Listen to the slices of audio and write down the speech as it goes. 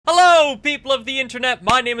Hello, people of the internet.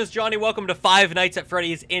 My name is Johnny. Welcome to Five Nights at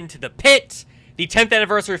Freddy's Into the Pit. The 10th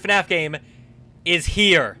anniversary FNAF game is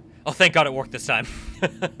here. Oh, thank God it worked this time.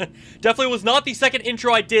 Definitely was not the second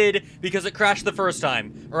intro I did because it crashed the first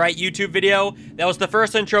time. Alright, YouTube video, that was the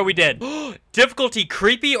first intro we did. Difficulty,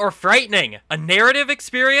 creepy or frightening? A narrative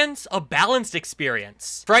experience? A balanced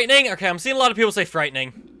experience? Frightening? Okay, I'm seeing a lot of people say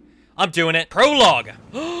frightening. I'm doing it. Prologue.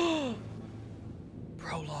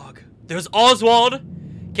 Prologue. There's Oswald.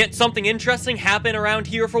 Can't something interesting happen around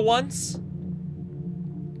here for once?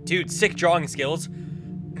 Dude, sick drawing skills.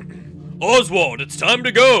 Oswald, it's time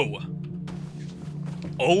to go.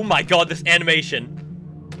 Oh my God, this animation.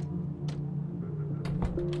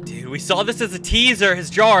 Dude, we saw this as a teaser, his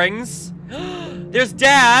drawings. There's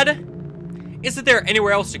Dad. Isn't there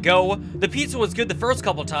anywhere else to go? The pizza was good the first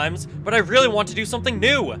couple times, but I really want to do something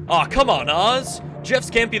new. Aw, come on, Oz.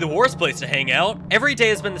 Jeff's can't be the worst place to hang out. Every day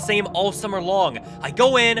has been the same all summer long. I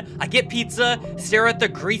go in, I get pizza, stare at the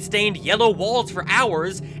grease-stained yellow walls for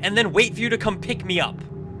hours, and then wait for you to come pick me up.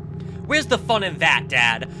 Where's the fun in that,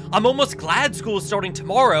 Dad? I'm almost glad school is starting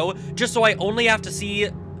tomorrow, just so I only have to see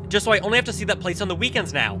that place on the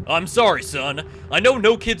weekends now. I'm sorry, son. I know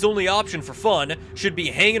no kid's only option for fun should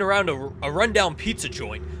be hanging around a rundown pizza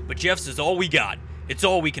joint, but Jeff's is all we got. It's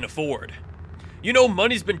all we can afford. You know,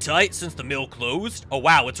 money's been tight since the mill closed. Oh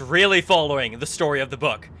wow, it's really following the story of the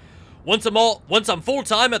book. Once I'm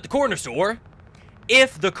full-time at the corner store,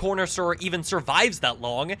 if the corner store even survives that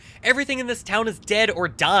long, everything in this town is dead or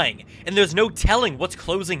dying, and there's no telling what's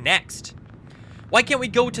closing next. Why can't we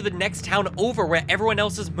go to the next town over where everyone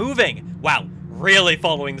else is moving? Wow, really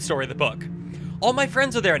following the story of the book. All my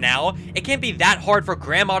friends are there now. It can't be that hard for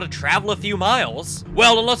Grandma to travel a few miles.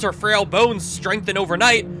 Well, unless her frail bones strengthen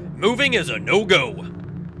overnight, moving is a no-go.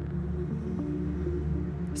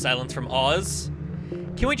 Silence from Oz.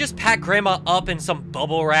 Can we just pack Grandma up in some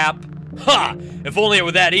bubble wrap? Ha! If only it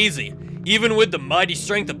were that easy. Even with the mighty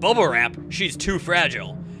strength of bubble wrap, she's too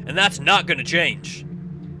fragile. And that's not gonna change.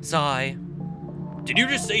 Sigh. Did you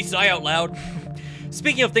just say sigh out loud?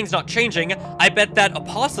 Speaking of things not changing, I bet that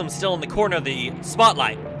opossum's still in the corner of the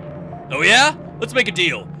spotlight. Oh yeah? Let's make a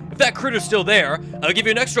deal. If that critter's still there, I'll give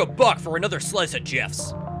you an extra $1 for another slice at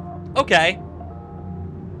Jeff's. Okay.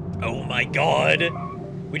 Oh my God.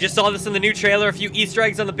 We just saw this in the new trailer, a few Easter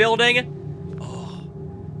eggs on the building. Oh.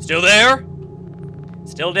 Still there?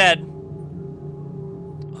 Still dead.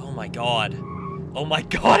 Oh my God. Oh my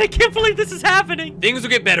God, I can't believe this is happening. Things will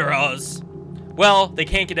get better, Oz. Well, they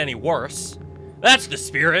can't get any worse. That's the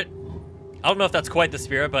spirit. I don't know if that's quite the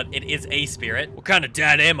spirit, but it is a spirit. What kind of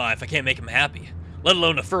dad am I if I can't make him happy? Let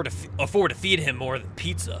alone afford to feed him more than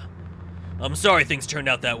pizza. I'm sorry things turned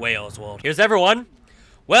out that way, Oswald. Here's everyone.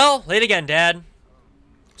 Well, late again, Dad.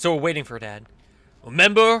 So we're waiting for Dad.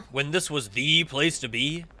 Remember when this was the place to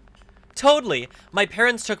be? Totally. My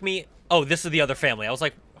parents took me... Oh, this is the other family. I was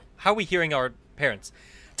like, how are we hearing our parents?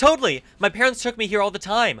 Totally. My parents took me here all the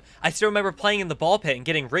time. I still remember playing in the ball pit and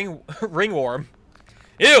getting ringworm.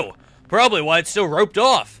 Ew. Probably why it's still roped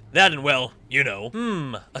off. That and, well, you know.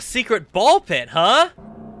 A secret ball pit, huh?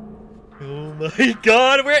 Oh my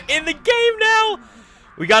God, we're in the game now!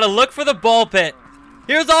 We gotta look for the ball pit.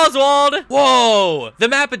 Here's Oswald! Whoa! The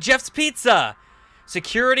map of Jeff's Pizza!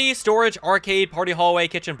 Security, storage, arcade, party hallway,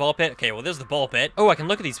 kitchen, ball pit. Okay, well, there's the ball pit. Oh, I can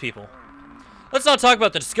look at these people. Let's not talk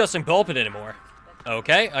about the disgusting ball pit anymore.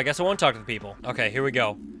 Okay, I guess I won't talk to the people. Okay, here we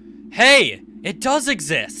go. Hey! It does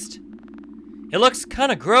exist! It looks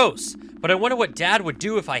kinda gross, but I wonder what Dad would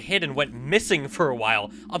do if I hid and went missing for a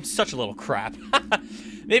while. I'm such a little crap.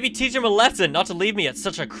 Maybe teach him a lesson not to leave me at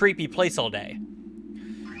such a creepy place all day.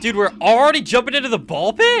 Dude, we're already jumping into the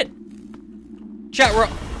ball pit? Chat, we're...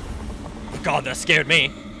 God, that scared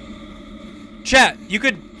me. Chat, you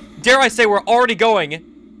could... Dare I say we're already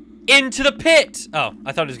going into the pit. Oh,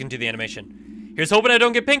 I thought he was gonna do the animation. Here's hoping I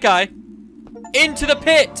don't get pink eye. Into the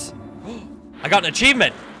pit. I got an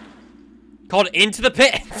achievement. Called Into the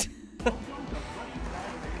Pit.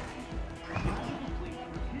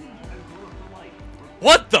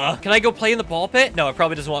 What the? Can I go play in the ball pit? No, it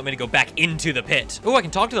probably doesn't want me to go back into the pit. Oh, I can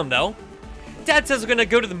talk to them, though. Dad says we're gonna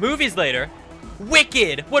go to the movies later.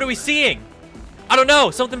 Wicked! What are we seeing? I don't know.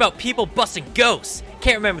 Something about people busting ghosts.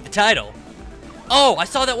 Can't remember the title. Oh, I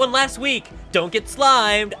saw that one last week. Don't get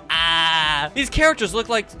slimed. Ah. These characters look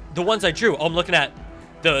like the ones I drew. Oh, I'm looking at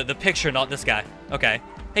the picture, not this guy. Okay.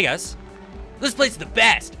 Hey, guys. This place is the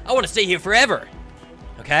best. I want to stay here forever.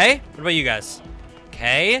 Okay. What about you guys?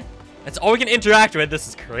 Okay. That's all we can interact with. This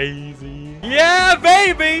is crazy. Yeah,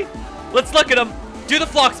 baby! Let's look at him. Do the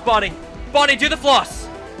floss, Bonnie. Bonnie, do the floss.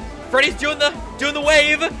 Freddy's doing the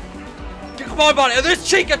wave. Come on, buddy. There's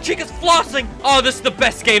Chica. Chica's flossing. Oh, this is the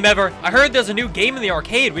best game ever. I heard there's a new game in the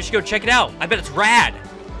arcade. We should go check it out. I bet it's rad.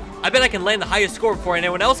 I bet I can land the highest score before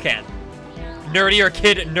anyone else can. Nerdier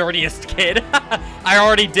kid, nerdiest kid. I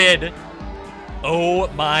already did. Oh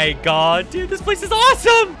my god, dude, this place is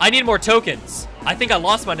awesome. I need more tokens. I think I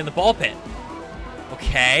lost mine in the ball pit.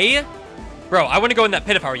 Okay. Bro, I want to go in that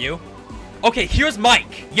pit if I were you. Okay, here's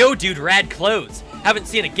Mike. Yo, dude, rad clothes. Haven't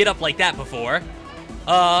seen a get up like that before.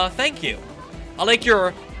 Thank you. I like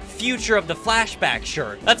your Future of the Flashback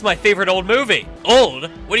shirt. That's my favorite old movie. Old?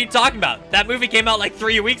 What are you talking about? That movie came out like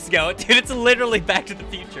 3 weeks ago. Dude, it's literally Back to the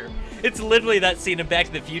Future. It's literally that scene in Back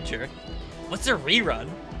to the Future. What's a rerun?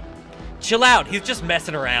 Chill out, he's just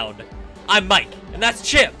messing around. I'm Mike, and that's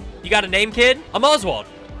Chip. You got a name, kid? I'm Oswald.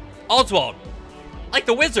 Oswald. Like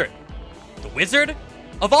the wizard. The Wizard?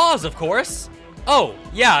 Of Oz, of course. Oh,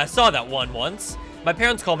 yeah, I saw that one once. My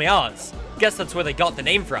parents call me Oz. Guess that's where they got the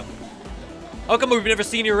name from. How come we've never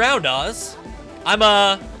seen you around, Oz?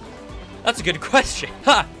 That's a good question.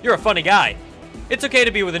 Ha, you're a funny guy. It's okay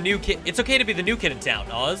to be with a new kid. It's okay to be the new kid in town,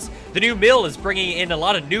 Oz. The new mill is bringing in a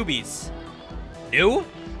lot of newbies. New?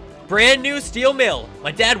 Brand new steel mill.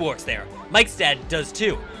 My dad works there. Mike's dad does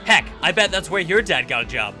too. Heck, I bet that's where your dad got a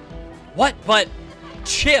job. What? But,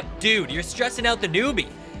 Chip, dude, you're stressing out the newbie.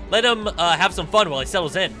 Let him have some fun while he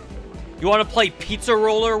settles in. You want to play pizza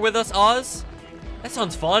roller with us, Oz? That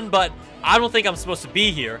sounds fun, but I don't think I'm supposed to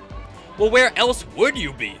be here. Well, where else would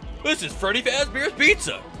you be? This is Freddy Fazbear's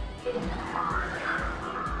Pizza.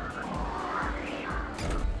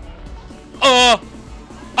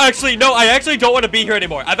 Actually, no, I actually don't want to be here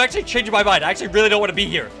anymore. I've actually changed my mind. I actually really don't want to be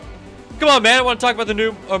here. Come on, man. I want to talk about the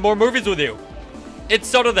new, more movies with you. It's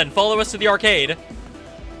Soto then. Follow us to the arcade.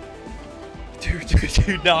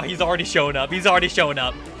 Dude, no, he's already showing up. He's already showing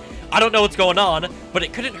up. I don't know what's going on, but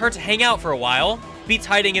it couldn't hurt to hang out for a while. Beats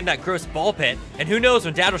hiding in that gross ball pit, and who knows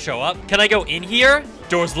when Dad will show up. Can I go in here?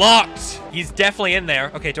 Door's locked. He's definitely in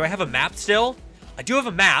there. Okay, do I have a map still? I do have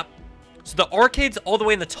a map. So the arcade's all the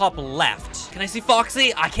way in the top left. Can I see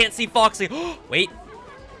Foxy? I can't see Foxy. Wait,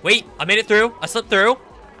 I made it through. I slipped through.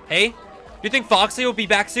 Hey, do you think Foxy will be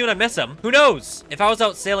back soon? I miss him. Who knows? If I was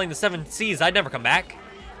out sailing the 7 seas, I'd never come back.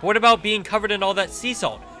 But what about being covered in all that sea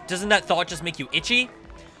salt? Doesn't that thought just make you itchy?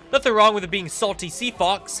 Nothing wrong with it being salty sea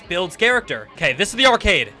fox. Builds character. Okay, this is the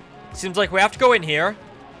arcade. Seems like we have to go in here.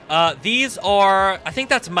 These are, I think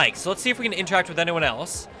that's Mike. So let's see if we can interact with anyone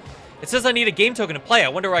else. It says I need a game token to play. I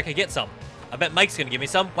wonder where I could get some. I bet Mike's gonna give me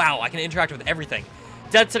some. Wow, I can interact with everything.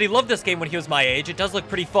 Dad said he loved this game when he was my age. It does look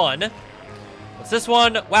pretty fun. What's this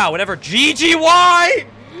one? Wow, whatever. GGY!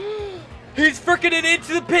 He's freaking it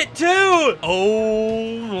into the pit too!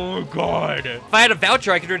 Oh my god. If I had a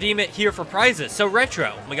voucher, I could redeem it here for prizes. So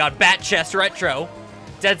retro. Oh my god, Bat Chest Retro.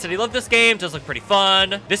 Dad said he loved this game. Does look pretty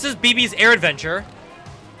fun. This is BB's Air Adventure.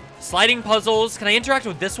 Sliding puzzles. Can I interact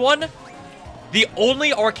with this one? The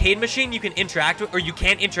only arcade machine you can interact with, or you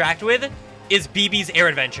can't interact with, is BB's Air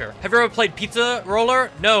Adventure. Have you ever played Pizza Roller?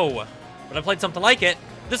 No. But I played something like it.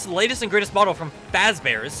 This is the latest and greatest model from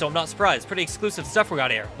Fazbear's, so I'm not surprised. Pretty exclusive stuff we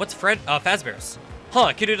got here. What's Fazbear's?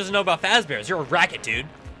 Huh, kid who doesn't know about Fazbear's. You're a racket, dude.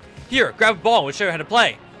 Here, grab a ball. We'll show you how to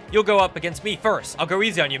play. You'll go up against me first. I'll go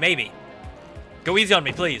easy on you, maybe. Go easy on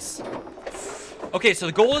me, please. Okay, so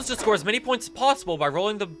the goal is to score as many points as possible by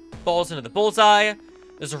rolling the balls into the bullseye.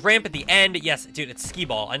 There's a ramp at the end. Yes, dude, it's skee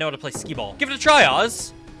ball. I know how to play skee ball. Give it a try,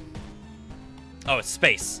 Oz. Oh, it's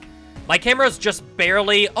space. My camera's just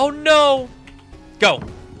barely... Oh, no. Go.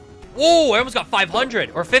 Whoa, I almost got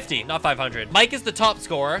 500. Or 50, not 500. Mike is the top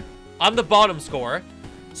scorer. I'm the bottom scorer.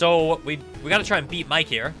 So we gotta try and beat Mike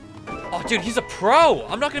here. Oh, dude, he's a pro.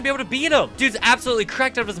 I'm not gonna be able to beat him. Dude's absolutely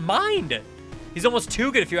cracked out of his mind. He's almost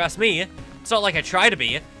too good if you ask me. It's not like I try to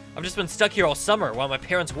be. I've just been stuck here all summer while my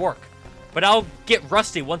parents work. But I'll get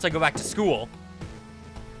rusty once I go back to school.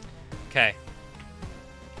 Okay.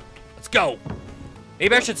 Let's go.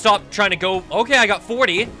 Maybe I should stop trying to go... Okay, I got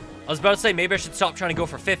 40. I was about to say, maybe I should stop trying to go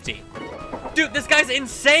for 50. Dude, this guy's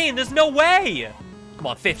insane. There's no way. Come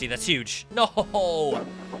on, 50. That's huge. No.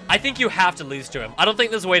 I think you have to lose to him. I don't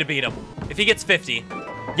think there's a way to beat him. If he gets 50.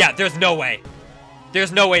 Yeah, there's no way.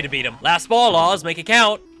 There's no way to beat him. Last ball, Oz. Make it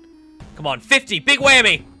count. Come on, 50. Big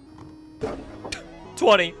whammy.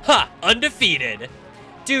 20. Ha! Undefeated.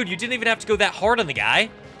 Dude, you didn't even have to go that hard on the guy.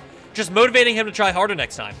 Just motivating him to try harder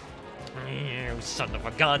next time. You son of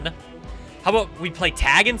a gun. How about we play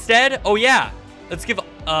tag instead? Oh, yeah. Let's give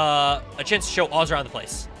a chance to show Oz around the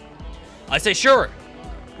place. I say sure.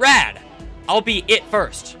 Rad. I'll be it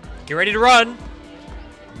first. Get ready to run.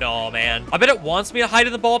 No, man. I bet it wants me to hide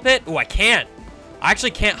in the ball pit. Oh, I can't. I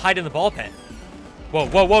actually can't hide in the ball pit. Whoa,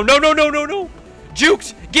 whoa, whoa. No, no, no, no, no.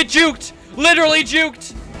 Juked. Get juked. Literally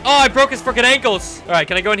juked. Oh, I broke his freaking ankles. All right,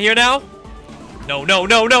 can I go in here now? No, no,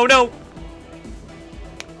 no, no, no.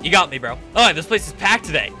 You got me, bro. Oh, this place is packed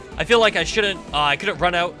today. I feel like I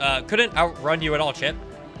couldn't outrun you at all, Chip.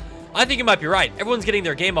 I think you might be right. Everyone's getting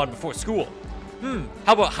their game on before school.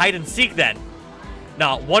 How about hide and seek then?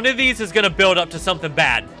 Nah, one of these is gonna build up to something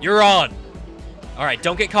bad. You're on. All right,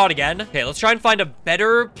 don't get caught again. Okay, let's try and find a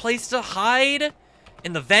better place to hide.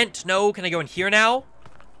 In the vent. No, can I go in here now?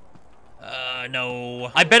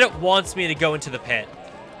 No. I bet it wants me to go into the pit.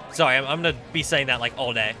 Sorry, I'm gonna be saying that like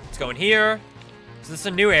all day. Let's go in here. Is this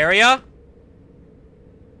a new area?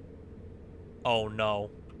 Oh,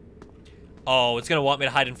 no. Oh, it's gonna want me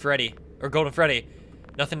to hide in Freddy. Or Golden Freddy.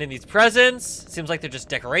 Nothing in these presents. Seems like they're just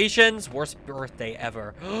decorations. Worst birthday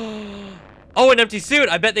ever. Oh, an empty suit.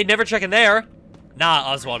 I bet they never check in there.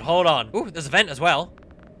 Nah, Oswald, hold on. Ooh, there's a vent as well.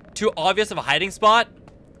 Too obvious of a hiding spot?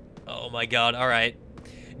 Oh my god, alright.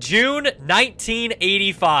 June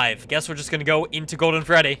 1985. Guess we're just gonna go into Golden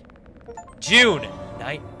Freddy. June.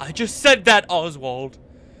 I just said that, Oswald.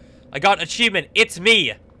 I got an achievement. It's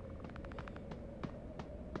me.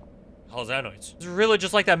 How's that noise? It's really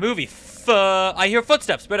just like that movie. I hear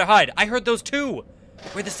footsteps. Better hide. I heard those too.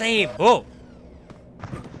 We're the same. Oh.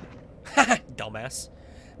 Dumbass.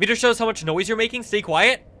 Meter shows how much noise you're making. Stay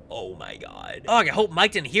quiet. Oh my god. Oh, I hope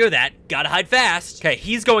Mike didn't hear that. Gotta hide fast. Okay,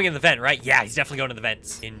 he's going in the vent, right? Yeah, he's definitely going to the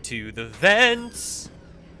vents. Into the vents.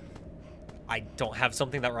 I don't have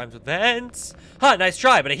something that rhymes with vents. Huh, nice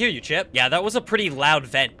try, but I hear you, Chip. Yeah, that was a pretty loud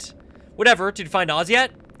vent. Whatever, did you find Oz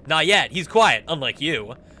yet? Not yet, he's quiet, unlike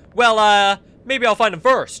you. Well, maybe I'll find him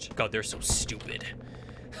first. God, they're so stupid.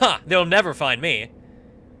 Huh, they'll never find me.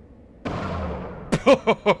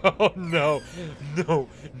 Oh, no, no,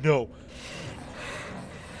 no.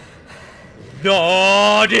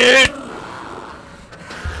 No, dude!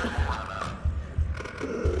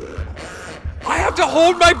 I have to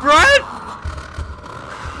hold my breath?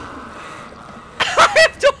 I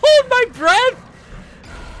have to hold my breath?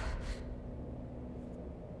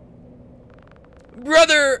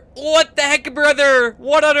 Brother, what the heck, brother?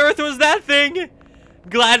 What on earth was that thing?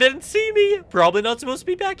 Glad it didn't see me. Probably not supposed to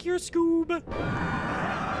be back here, Scoob.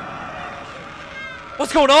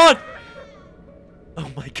 What's going on? Oh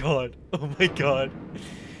my god. Oh my god.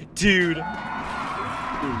 Dude.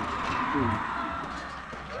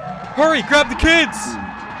 Hurry, grab the kids!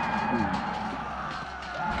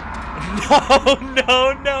 No,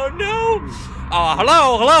 no, no, no!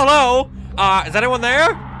 Hello, hello, hello! Is anyone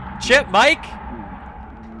there? Chip, Mike?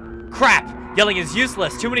 Crap! Yelling is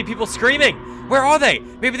useless. Too many people screaming. Where are they?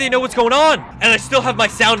 Maybe they know what's going on. And I still have my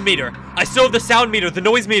sound meter. I still have the sound meter, the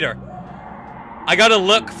noise meter. I gotta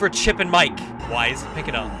look for Chip and Mike. Why is it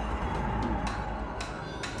picking up?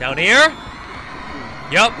 Down here?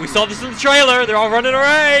 Yup, we saw this in the trailer. They're all running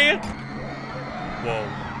away. Whoa.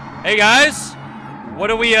 Hey guys. What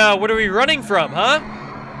are we running from, huh?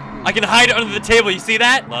 I can hide under the table. You see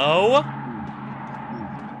that? Hello?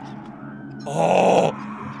 Oh,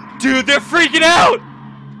 dude, they're freaking out.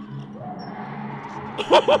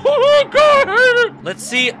 Oh god. Let's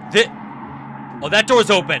see. Oh, that door's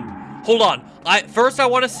open. Hold on. First I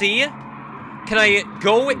want to see. Can I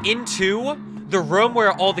go into the room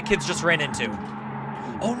where all the kids just ran into?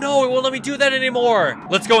 Oh no, it won't let me do that anymore.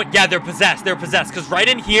 Let's go in. Yeah, they're possessed. They're possessed. Because right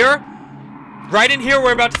in here,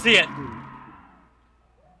 we're about to see it.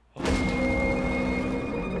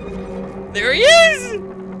 There he is!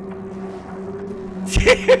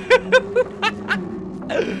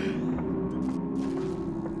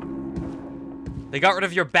 They got rid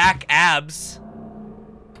of your back abs.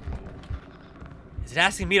 Is it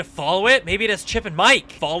asking me to follow it? Maybe it has Chip and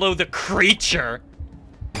Mike. Follow the creature.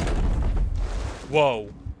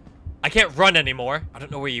 Whoa. I can't run anymore. I don't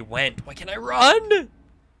know where you went. Why can't I run?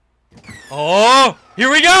 Oh, here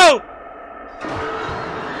we go.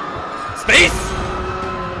 Space.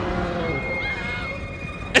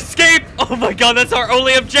 Escape. Oh my god, that's our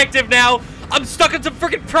only objective now. I'm stuck in some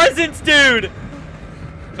freaking presents, dude.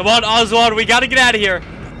 Come on, Oswald. We gotta get out of here.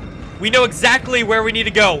 We know exactly where we need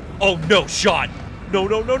to go. Oh, no, shot. No,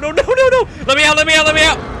 no, no, no, no, no, no. Let me out, let me out, let me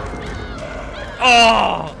out.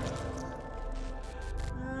 Oh.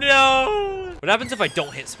 No. What happens if I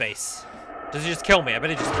don't hit space? Does he just kill me? I bet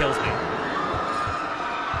he just kills me.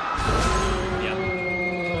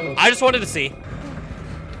 Yeah. I just wanted to see.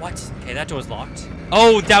 What? Okay, that door's locked.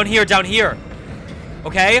 Oh, down here, down here.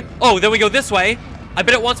 Okay. Oh, then we go this way. I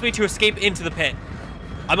bet it wants me to escape into the pit.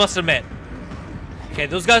 I must admit. Okay,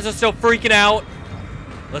 those guys are still freaking out.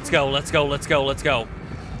 Let's go, let's go, let's go, let's go.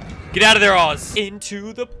 Get out of there, Oz.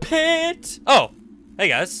 Into the pit. Oh, hey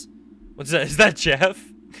guys. What's that? Is that Jeff?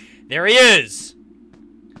 There he is.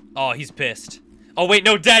 Oh, he's pissed. Oh, wait,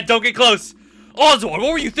 no, Dad, don't get close. Oswald,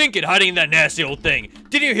 what were you thinking hiding in that nasty old thing?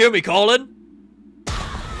 Didn't you hear me calling?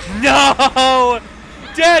 No!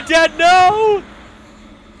 Dad, no!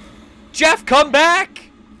 Jeff, come back!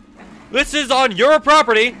 This is on your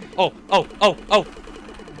property. Oh.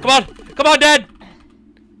 Come on, Dad.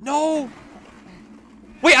 No.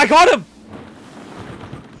 Wait, I got him.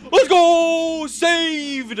 Let's go!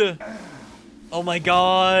 Saved! Oh my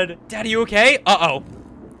god. Dad, are you okay? Uh-oh.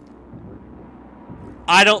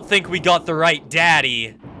 I don't think we got the right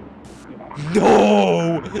daddy.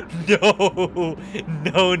 No! No!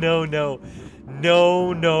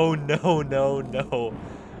 No.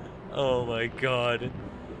 Oh my god.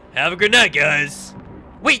 Have a good night, guys.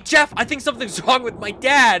 Wait, Jeff, I think something's wrong with my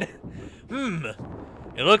dad.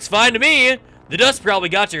 It looks fine to me. The dust probably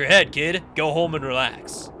got to your head, kid. Go home and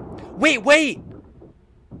relax. Wait!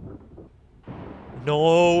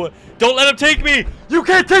 No. Don't let him take me! You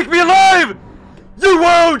can't take me alive! You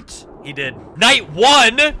won't! He did. Night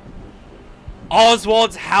 1?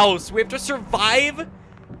 Oswald's house. We have to survive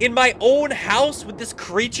in my own house with this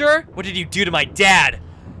creature? What did you do to my dad?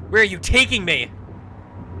 Where are you taking me?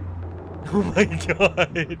 Oh my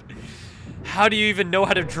god. How do you even know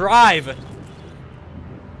how to drive?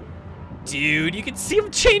 Dude, you can see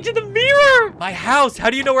him changing the mirror! My house,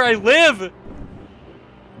 how do you know where I live?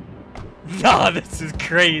 Nah, this is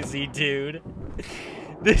crazy, dude.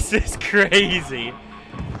 This is crazy.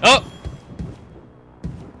 Oh!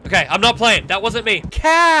 Okay, I'm not playing. That wasn't me.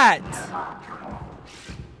 Cat!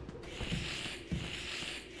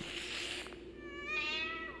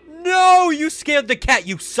 No, you scared the cat,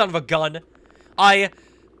 you son of a gun.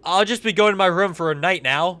 I'll just be going to my room for a night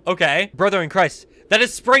now. Okay. Brother in Christ. That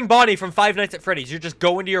is Spring Bonnie from Five Nights at Freddy's. You're just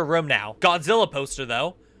going to your room now. Godzilla poster,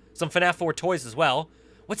 though. Some FNAF 4 toys as well.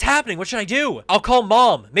 What's happening? What should I do? I'll call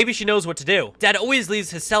Mom. Maybe she knows what to do. Dad always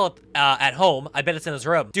leaves his cell at home. I bet it's in his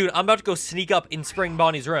room. Dude, I'm about to go sneak up in Spring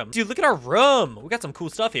Bonnie's room. Dude, look at our room. We got some cool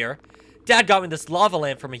stuff here. Dad got me this lava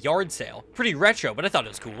lamp from a yard sale. Pretty retro, but I thought it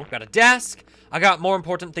was cool. Got a desk. I got more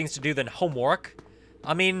important things to do than homework.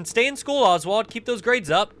 I mean, stay in school, Oswald. Keep those grades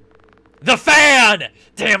up. The fan!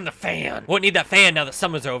 Damn the fan. Won't need that fan now that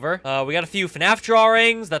summer's over. We got a few FNAF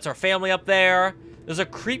drawings. That's our family up there. There's a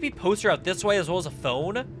creepy poster out this way as well as a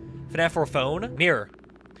phone. FNAF 4 phone. Mirror.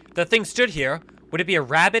 If that thing stood here, would it be a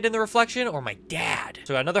rabbit in the reflection or my dad?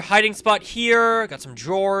 So another hiding spot here. Got some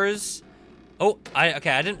drawers. Oh,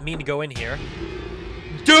 okay, I didn't mean to go in here.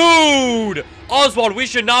 Dude! Oswald, we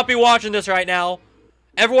should not be watching this right now.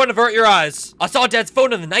 Everyone avert your eyes. I saw Dad's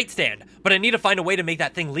phone on the nightstand, but I need to find a way to make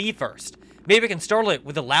that thing leave first. Maybe I can startle it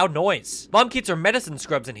with a loud noise. Mom keeps her medicine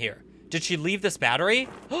scrubs in here. Did she leave this battery?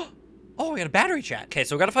 Oh, we got a battery chat. Okay,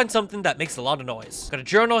 so we gotta find something that makes a lot of noise. Got a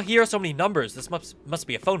journal here, so many numbers. This must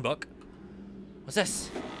be a phone book. What's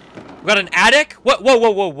this? We got an attic? What? Whoa.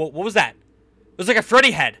 What was that? It was like a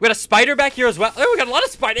Freddy head. We got a spider back here as well. Oh, we got a lot of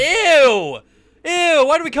spiders. Ew! Ew,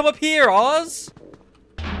 why did we come up here, Oz?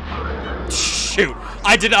 Shoot.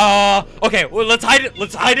 I did, okay, well, let's hide it.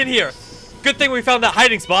 Let's hide in here. Good thing we found that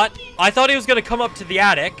hiding spot. I thought he was gonna come up to the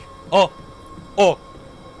attic. Oh.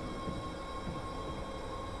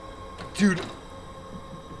 Dude.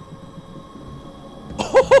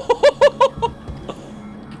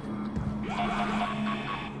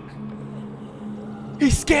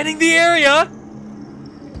 He's scanning the area.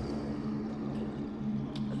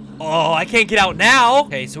 Oh, I can't get out now.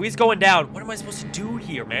 Okay, so he's going down. What am I supposed to do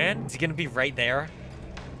here, man? Is he gonna be right there?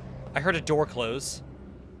 I heard a door close.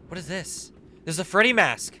 What is this? There's a Freddy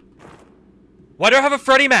mask. Why do I have a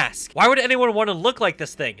Freddy mask? Why would anyone want to look like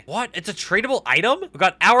this thing? What? It's a tradable item? We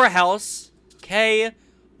got our house. Okay.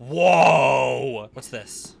 Whoa. What's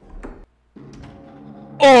this?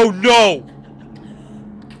 Oh, no.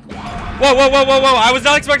 Whoa. I was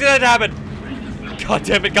not expecting that to happen. God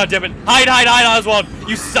damn it. Hide, Oswald.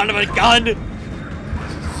 You son of a gun.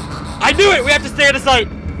 I knew it. We have to stay out of sight.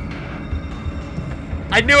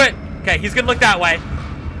 I knew it. Okay, he's gonna look that way.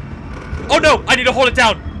 Oh, no. I need to hold it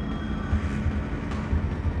down.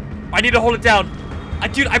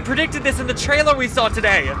 Dude, I predicted this in the trailer we saw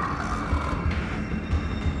today.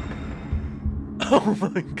 Oh,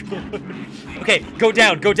 my God. Okay, go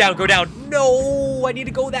down. No, I need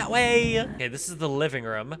to go that way. Okay, this is the living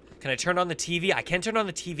room. Can I turn on the TV? I can turn on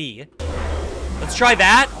the TV. Let's try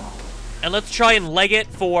that. And let's try and leg it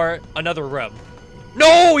for another room.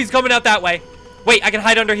 No, he's coming out that way. Wait, I can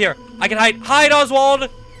hide under here. Hide, Oswald.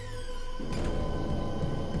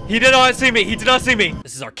 He did not see me.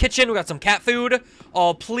 This is our kitchen. We got some cat food.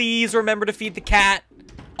 Oh, please remember to feed the cat,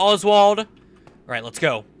 Oswald. All right, let's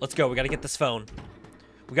go. We gotta get this phone.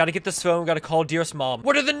 We gotta get this phone. We gotta call dearest mom.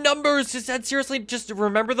 What are the numbers? Is that seriously just to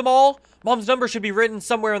remember them all? Mom's number should be written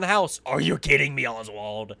somewhere in the house. Are you kidding me,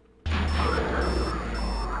 Oswald?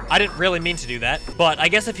 I didn't really mean to do that, but I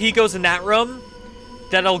guess if he goes in that room,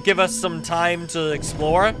 that'll give us some time to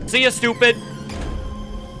explore. See ya, stupid.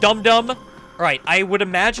 Dum-dum. All right, I would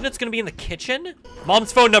imagine it's gonna be in the kitchen.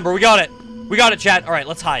 Mom's phone number, we got it. We got it, chat. All right,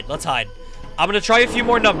 let's hide, let's hide. I'm gonna try a few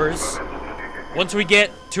more numbers. Once we get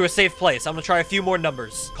to a safe place, I'm gonna try a few more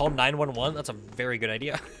numbers. Call 911, that's a very good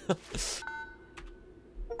idea.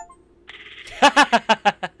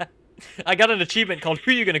 I got an achievement called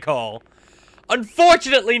Who You Gonna Call?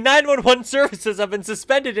 Unfortunately, 911 services have been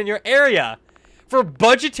suspended in your area. For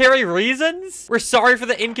budgetary reasons? We're sorry for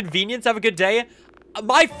the inconvenience, have a good day.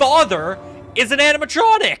 My father is an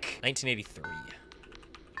animatronic. 1983.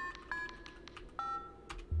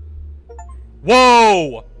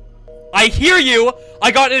 Whoa! I hear you!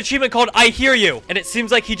 I got an achievement called I hear you. And it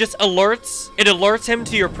seems like he just alerts. It alerts him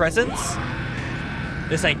to your presence.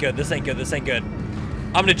 This ain't good, this ain't good, this ain't good.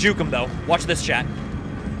 I'm gonna juke him though. Watch this, chat.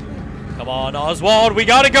 Come on, Oswald, we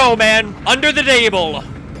gotta go, man. Under the table.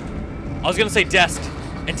 I was gonna say desk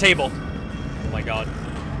and table. Oh my god.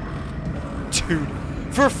 Dude.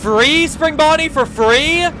 For free, Spring Bonnie? For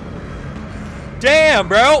free? Damn,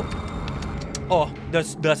 bro. Oh,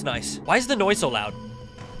 that's nice. Why is the noise so loud?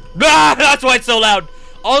 Ah, that's why it's so loud.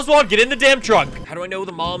 Oswald, get in the damn trunk. How do I know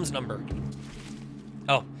the mom's number?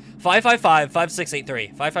 Oh,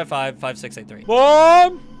 555-5683. 555-5683.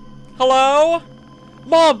 Mom? Hello?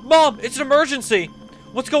 Mom, it's an emergency.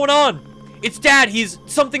 What's going on? It's Dad,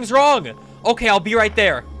 something's wrong. Okay, I'll be right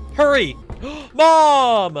there. Hurry.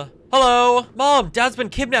 Mom! Hello? Mom, Dad's been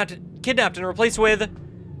kidnapped and replaced with...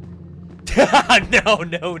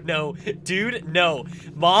 No. Dude, no.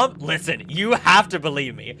 Mom, listen, you have to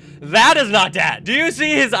believe me. That is not Dad. Do you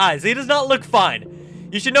see his eyes? He does not look fine.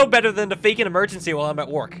 You should know better than to fake an emergency while I'm at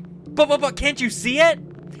work. But can't you see it?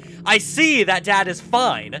 I see that Dad is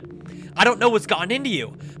fine. I don't know what's gotten into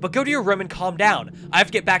you, but go to your room and calm down. I have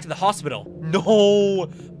to get back to the hospital. No,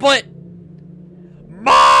 but...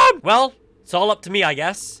 Mom! Well, it's all up to me, I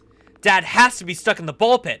guess. Dad has to be stuck in the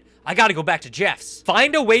ball pit. I gotta go back to Jeff's.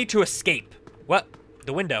 Find a way to escape. What?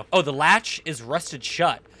 The window. Oh, the latch is rusted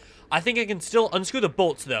shut. I think I can still unscrew the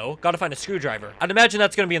bolts, though. Gotta find a screwdriver. I'd imagine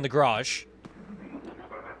that's gonna be in the garage.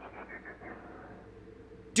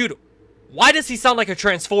 Dude, why does he sound like a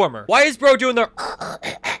transformer? Why is bro doing the...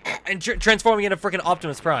 and transforming into freaking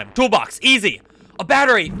Optimus Prime? Toolbox, easy. A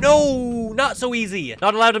battery. No, not so easy.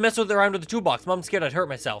 Not allowed to mess around with the toolbox. Mom's scared I'd hurt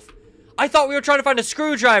myself. I thought we were trying to find a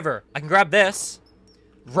screwdriver. I can grab this.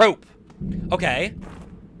 Rope. Okay.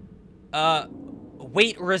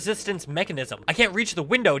 Weight resistance mechanism. I can't reach the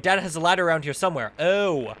window. Dad has a ladder around here somewhere.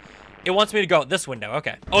 Oh. It wants me to go out this window.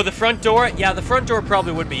 Okay. Oh, the front door? Yeah, the front door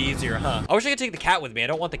probably would be easier, huh? I wish I could take the cat with me. I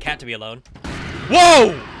don't want the cat to be alone.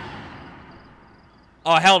 Whoa!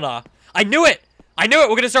 Oh, hell nah. I knew it! I knew it!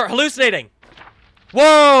 We're gonna start hallucinating!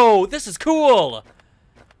 Whoa! This is cool!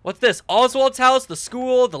 What's this? Oswald's house, the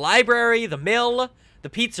school, the library, the mill, the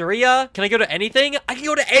pizzeria. Can I go to anything? I can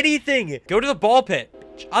go to anything! Go to the ball pit.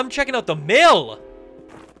 I'm checking out the mill!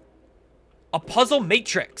 A puzzle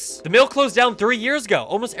matrix. The mill closed down 3 years ago.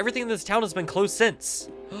 Almost everything in this town has been closed since.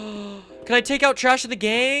 Can I take out trash of the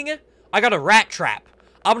gang? I got a rat trap.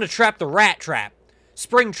 I'm gonna trap the rat trap.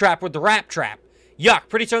 Spring trap with the rat trap. Yuck,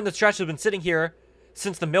 pretty certain this trash has been sitting here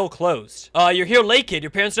since the mill closed. You're here late, kid. Your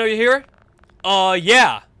parents know you're here?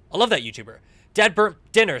 Yeah. I love that YouTuber. Dad burnt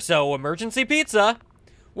dinner, so emergency pizza?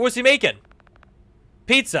 What was he making?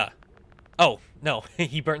 Pizza. Oh, no.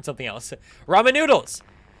 He burnt something else. Ramen noodles.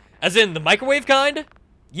 As in the microwave kind?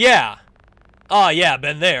 Yeah. Yeah,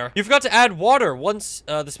 been there. You forgot to add water once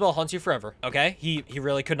the smell haunts you forever. Okay, he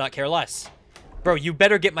really could not care less. Bro, you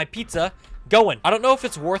better get my pizza going. I don't know if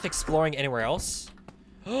it's worth exploring anywhere else.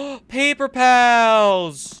 Paper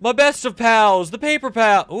pals! My best of pals, the paper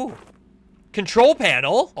pal. Ooh. Control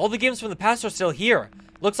panel? All the games from the past are still here.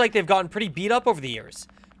 Looks like they've gotten pretty beat up over the years.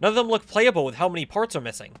 None of them look playable with how many parts are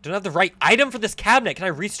missing. Don't have the right item for this cabinet. Can I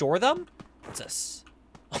restore them? What's this?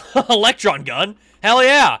 Electron gun? Hell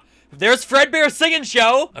yeah! There's Fredbear's singing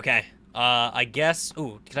show! Okay, I guess...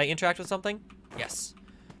 Ooh, can I interact with something? Yes.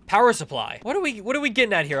 Power supply. What are we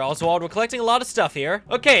getting at here, Oswald? We're collecting a lot of stuff here.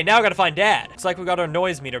 Okay, now I gotta find Dad. Looks like we got our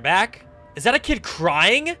noise meter back. Is that a kid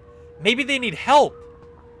crying? Maybe they need help.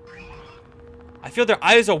 I feel their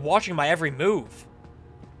eyes are watching my every move.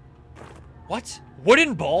 What?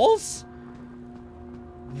 Wooden balls?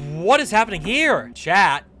 What is happening here?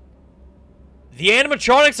 Chat. The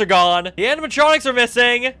animatronics are gone. The animatronics are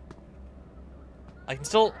missing. I can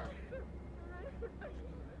still...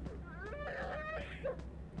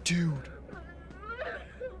 Dude.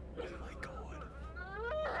 Oh my god.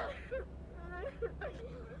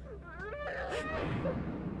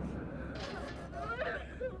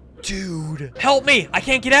 Dude. Help me! I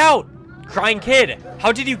can't get out! Crying kid.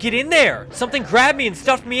 How did you get in there? Something grabbed me and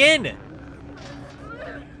stuffed me in.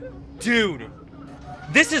 Dude.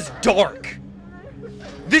 This is dark.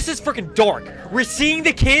 This is freaking dark. We're seeing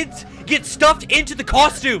the kids get stuffed into the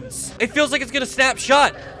costumes. It feels like it's gonna snap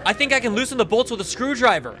shut. I think I can loosen the bolts with a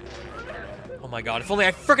screwdriver. Oh my god, if only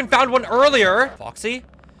I freaking found one earlier. Foxy?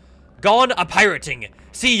 Gone a-pirating.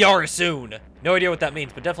 See yar soon. No idea what that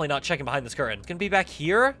means, but definitely not checking behind this curtain. It's gonna be back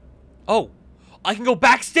here? Oh. I can go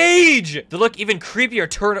backstage! They look even creepier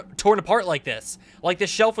torn apart like this. Like this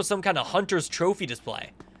shelf was some kind of hunter's trophy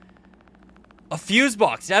display. A fuse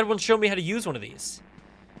box. Dad once showed me how to use one of these.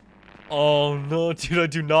 Oh no, dude, I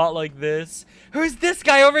do not like this. Who's this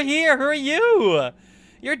guy over here? Who are you?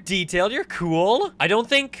 You're detailed, you're cool. I don't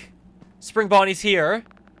think Spring Bonnie's here.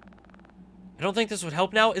 I don't think this would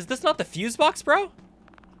help now. Is this not the fuse box, bro?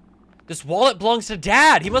 This wallet belongs to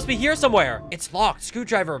Dad. He must be here somewhere. It's locked.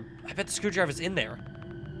 Screwdriver. I bet the screwdriver's in there.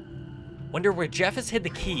 Wonder where Jeff has hid the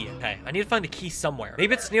key. Okay, I need to find the key somewhere.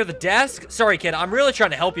 Maybe it's near the desk? Sorry, kid. I'm really trying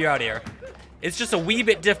to help you out here. It's just a wee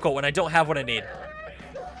bit difficult when I don't have what I need.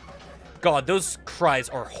 God, those cries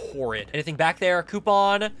are horrid. Anything back there?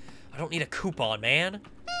 Coupon? I don't need a coupon, man.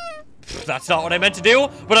 Pfft, that's not what I meant to do,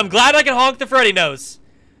 but I'm glad I can honk the Freddy nose.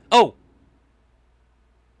 Oh.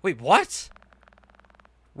 Wait, what?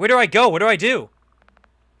 Where do I go? What do I do?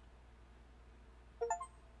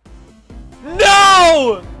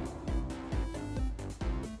 No!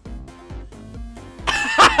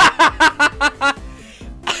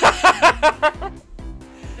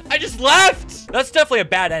 I just left! That's definitely a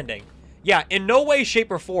bad ending. Yeah, in no way, shape,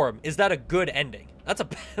 or form is that a good ending. That's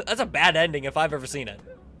a bad ending if I've ever seen it.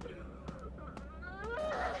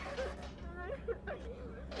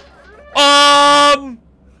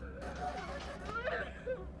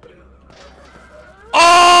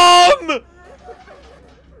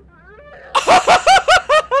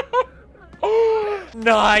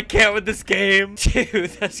 No, I can't with this game. Dude,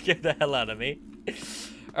 that scared the hell out of me.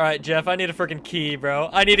 Alright, Jeff, I need a freaking key, bro.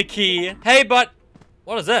 I need a key. Hey, but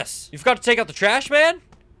what is this? You've got to take out the trash, man?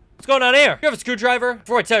 What's going on here? You have a screwdriver?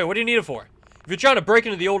 Before I tell you, what do you need it for? If you're trying to break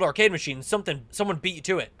into the old arcade machine, someone beat you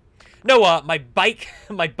to it. No, my bike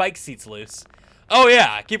seat's loose. Oh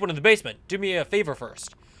yeah, keep one in the basement. Do me a favor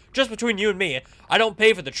first. Just between you and me, I don't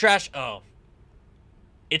pay for the trash. Oh.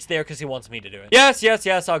 It's there because he wants me to do it.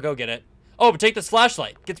 Yes, I'll go get it. Oh, but take this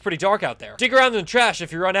flashlight. It gets pretty dark out there. Dig around in the trash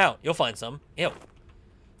if you run out. You'll find some. Ew.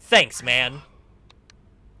 Thanks, man.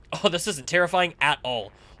 Oh, this isn't terrifying at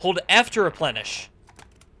all. Hold F to replenish.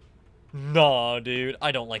 Nah, dude.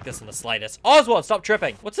 I don't like this in the slightest. Oswald, stop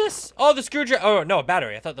tripping. What's this? Oh, the screwdriver. Oh, no, a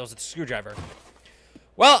battery. I thought that was a screwdriver.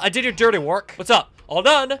 Well, I did your dirty work. What's up? All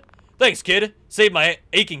done. Thanks, kid. Saved my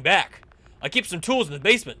aching back. I keep some tools in the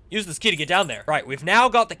basement. Use this key to get down there. All right, we've now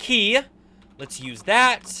got the key. Let's use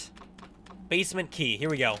that. Basement key. Here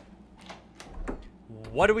we go.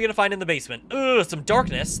 What are we gonna find in the basement? Ugh, some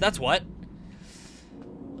darkness. That's what.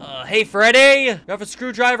 Hey, Freddy. You have a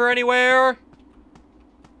screwdriver anywhere?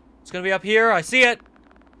 It's gonna be up here. I see it.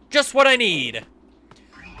 Just what I need.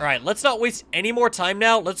 All right, let's not waste any more time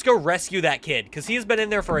now. Let's go rescue that kid, because he's been in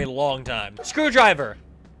there for a long time. Screwdriver.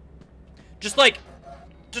 Just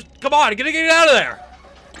come on, get out of there.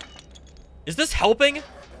 Is this helping?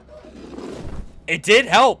 It did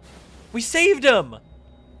help. We saved him.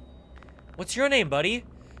 What's your name, buddy?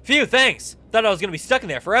 Phew, thanks. Thought I was gonna be stuck in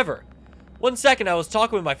there forever. 1 second, I was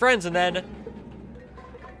talking with my friends, and then...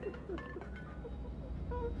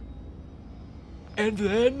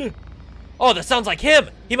 Oh, that sounds like him.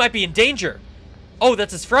 He might be in danger. Oh,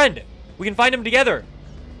 that's his friend. We can find him together.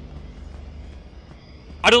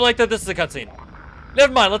 I don't like that this is a cutscene.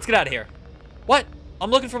 Never mind, let's get out of here. What?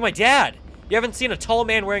 I'm looking for my dad. You haven't seen a tall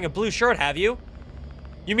man wearing a blue shirt, have you?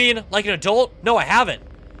 You mean, like an adult? No, I haven't.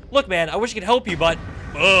 Look, man, I wish I could help you, but...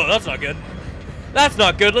 Oh, that's not good. That's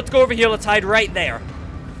not good. Let's go over here. Let's hide right there.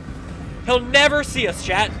 He'll never see us,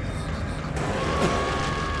 chat.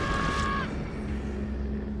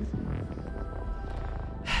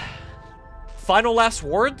 Final last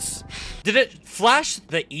words? Did it flash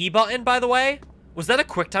the E button, by the way? Was that a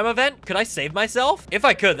QuickTime event? Could I save myself? If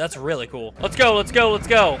I could, that's really cool. Let's go, let's go, let's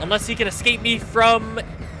go. Unless he can escape me from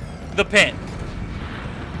the pit.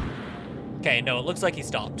 Okay, no, it looks like he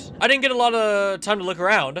stopped. I didn't get a lot of time to look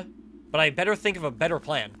around, but I better think of a better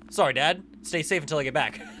plan. Sorry, Dad. Stay safe until I get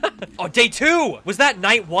back. Oh, day 2! Was that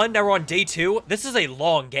night 1? Now we're on day 2? This is a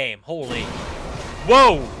long game. Holy.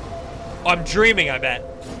 Whoa! I'm dreaming, I bet.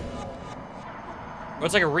 Or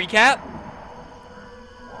it's like a recap?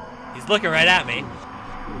 He's looking right at me.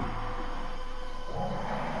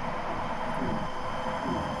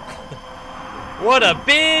 What a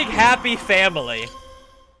big, happy family.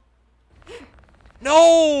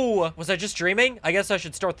 No! Was I just dreaming? I guess I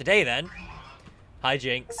should start the day then. Hi,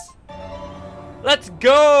 Jinx. Let's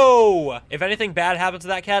go! If anything bad happens to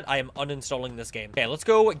that cat, I am uninstalling this game. Okay, let's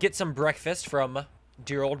go get some breakfast from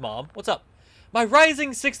dear old mom. What's up? My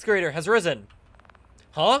rising 6th grader has risen.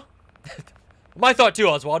 Huh? My thought too,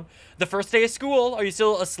 Oswald. The first day of school. Are you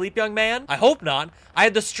still asleep, young man? I hope not. I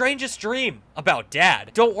had the strangest dream about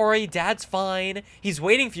Dad. Don't worry, Dad's fine. He's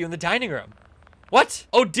waiting for you in the dining room. What?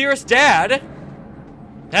 Oh, dearest Dad.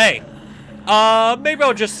 Hey. Maybe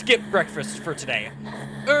I'll just skip breakfast for today.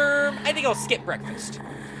 I think I'll skip breakfast.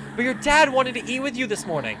 But your dad wanted to eat with you this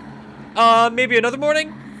morning. Maybe another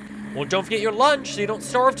morning? Well, don't forget your lunch so you don't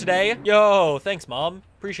starve today. Yo, thanks, Mom.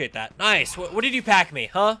 Appreciate that. Nice. What did you pack me,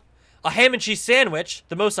 huh? A ham and cheese sandwich,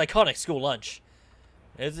 the most iconic school lunch.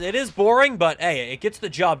 It is boring, but hey, it gets the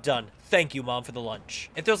job done. Thank you, Mom, for the lunch.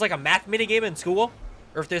 If there's like a math minigame in school,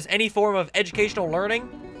 or if there's any form of educational learning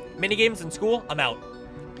minigames in school, I'm out.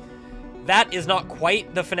 That is not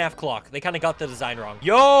quite the FNAF clock. They kind of got the design wrong.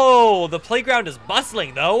 Yo, the playground is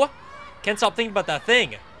bustling, though. Can't stop thinking about that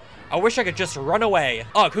thing. I wish I could just run away.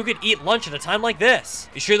 Ugh, who could eat lunch at a time like this?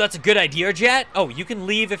 You sure that's a good idea, Jet? Oh, you can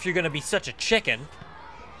leave if you're gonna be such a chicken.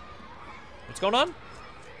 What's going on?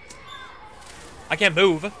 I can't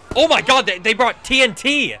move. Oh my god, they brought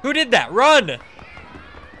TNT. Who did that? Run!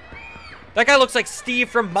 That guy looks like Steve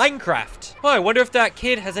from Minecraft. Oh, I wonder if that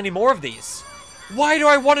kid has any more of these. Why do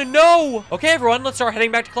I want to know? Okay, everyone, let's start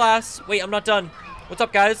heading back to class. Wait, I'm not done. What's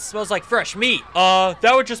up, guys? Smells like fresh meat.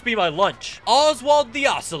 That would just be my lunch. Oswald the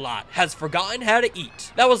Ocelot has forgotten how to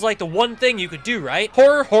eat. That was like the one thing you could do, right?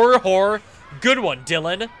 Horror, horror, horror. Good one,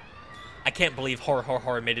 Dylan. I can't believe horror, horror,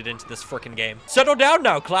 horror made it into this frickin' game. Settle down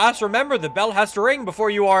now, class. Remember, the bell has to ring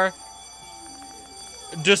before you are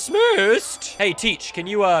dismissed. Hey, Teach, can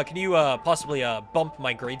you possibly bump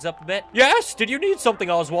my grades up a bit? Yes, did you need something,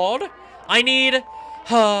 Oswald? I need,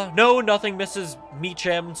 no, nothing, Mrs.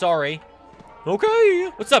 Meacham, sorry.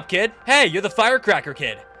 Okay. What's up, kid? Hey, you're the firecracker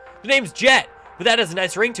kid. The name's Jet, but that has a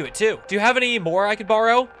nice ring to it, too. Do you have any more I could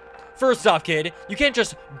borrow? First off, kid, you can't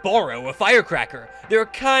just borrow a firecracker. They're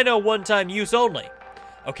kinda one-time use only.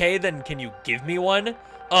 Okay, then can you give me one?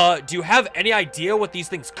 Do you have any idea what these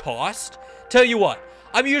things cost? Tell you what,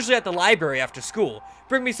 I'm usually at the library after school.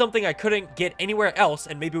 Bring me something I couldn't get anywhere else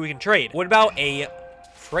and maybe we can trade. What about a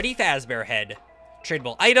Freddy Fazbear head?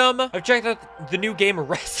 Tradable item. I've checked out the new game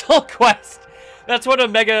Wrestle Quest. That's one of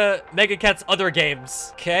Mega Cat's other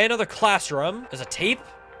games. Okay, another classroom. There's a tape.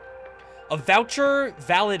 A voucher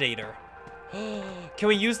validator. Can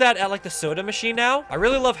we use that at like the soda machine now? I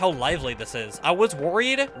really love how lively this is. I was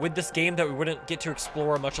worried with this game that we wouldn't get to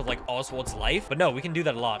explore much of like Oswald's life, but no, we can do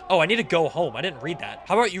that a lot. Oh, I need to go home. I didn't read that.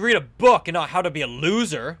 How about you read a book and not how to be a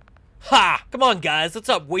loser? Ha! Come on, guys. Let's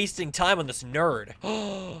stop wasting time on this nerd.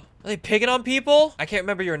 Are they picking on people? I can't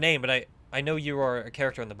remember your name, but I know you are a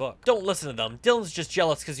character in the book. Don't listen to them. Dylan's just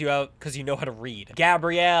jealous because you know how to read.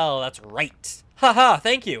 Gabrielle, that's right. Haha,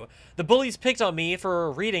 thank you. The bullies picked on me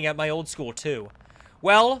for reading at my old school too.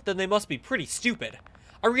 Well, then they must be pretty stupid.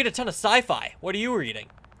 I read a ton of sci-fi. What are you reading?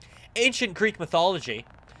 Ancient Greek mythology.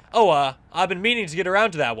 Oh, I've been meaning to get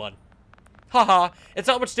around to that one. Haha, it's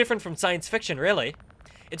not much different from science fiction, really.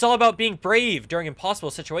 It's all about being brave during impossible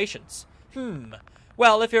situations.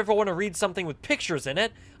 Well, if you ever want to read something with pictures in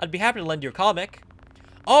it, I'd be happy to lend you a comic.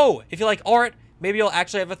 Oh, if you like art, maybe you'll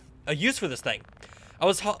actually have a use for this thing. I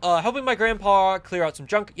was helping my grandpa clear out some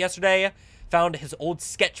junk yesterday. Found his old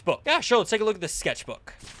sketchbook. Yeah, sure, let's take a look at this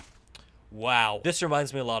sketchbook. Wow. This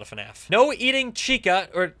reminds me a lot of FNAF. No eating Chica,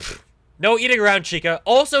 or no eating around Chica.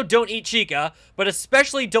 Also, don't eat Chica, but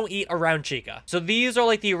especially don't eat around Chica. So these are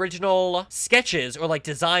like the original sketches or like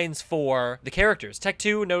designs for the characters. Tech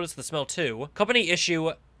 2, Notice the Smell 2. Company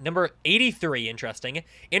issue number 83, interesting.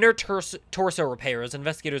 Inner torso repairs.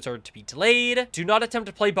 Investigators are to be delayed. Do not attempt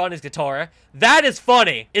to play Bonnie's guitar. That is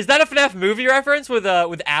funny. Is that a FNAF movie reference with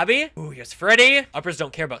Abby? Ooh, here's Freddy. Uppers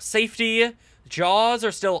don't care about safety. Jaws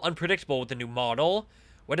are still unpredictable with the new model.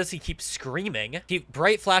 Why does he keep screaming?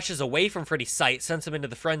 Bright flashes away from Freddy's sight, sends him into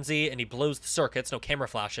the frenzy, and he blows the circuits. No camera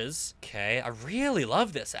flashes. Okay, I really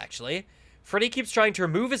love this, actually. Freddy keeps trying to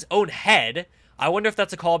remove his own head. I wonder if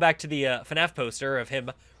that's a callback to the FNAF poster of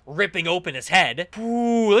him ripping open his head.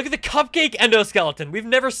 Ooh, look at the cupcake endoskeleton. We've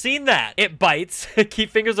never seen that. It bites. Keep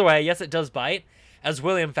fingers away. Yes, it does bite, as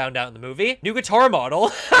William found out in the movie. New guitar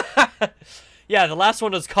model. Yeah, the last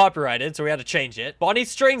one was copyrighted, so we had to change it. Bonnie's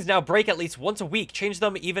strings now break at least once a week. Change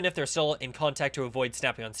them even if they're still in contact to avoid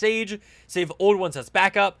snapping on stage. Save old ones as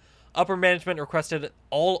backup. Upper management requested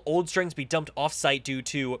all old strings be dumped off-site due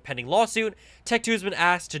to pending lawsuit. Tech 2 has been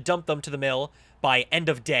asked to dump them to the mill by end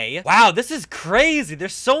of day. Wow, this is crazy.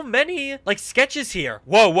 There's so many, like, sketches here.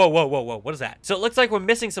 Whoa, whoa, whoa, whoa, whoa. What is that? So it looks like we're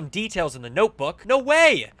missing some details in the notebook. No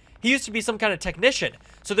way! He used to be some kind of technician.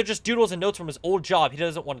 So they're just doodles and notes from his old job. He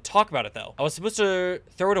doesn't want to talk about it, though. I was supposed to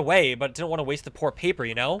throw it away, but didn't want to waste the poor paper,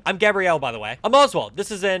 you know? I'm Gabrielle, by the way. I'm Oswald.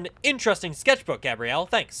 This is an interesting sketchbook, Gabrielle.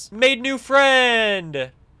 Thanks. Made new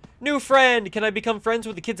friend. New friend. Can I become friends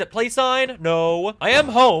with the kids at play sign? No. I am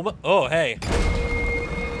home. Oh, hey.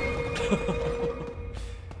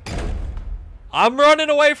 I'm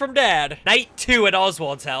running away from Dad. Night 2 at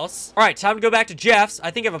Oswald's house. All right, time to go back to Jeff's.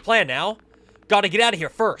 I think I have a plan now. Gotta get out of here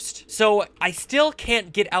first. So I still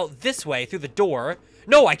can't get out this way through the door.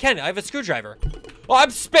 No, I can. I have a screwdriver. Oh, I'm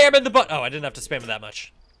spamming the button. Oh, I didn't have to spam it that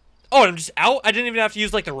much. Oh, and I'm just out? I didn't even have to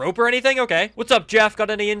use, like, the rope or anything? Okay. What's up, Jeff? Got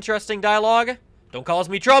any interesting dialogue? Don't cause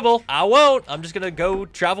me trouble. I won't. I'm just gonna go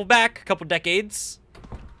travel back a couple decades.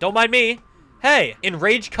 Don't mind me. Hey,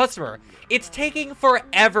 enraged customer. It's taking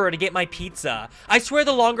forever to get my pizza. I swear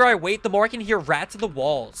the longer I wait, the more I can hear rats in the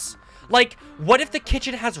walls. Like, what if the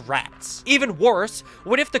kitchen has rats? Even worse,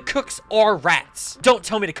 what if the cooks are rats? Don't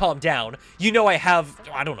tell me to calm down. You know I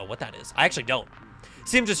don't know what that is. I actually don't.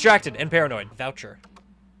 Seems distracted and paranoid. Voucher.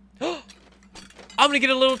 I'm gonna get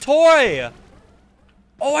a little toy.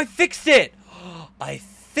 Oh, I fixed it. I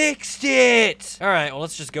fixed it. All right, well,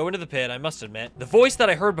 let's just go into the pit, I must admit. The voice that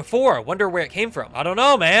I heard before, wonder where it came from. I don't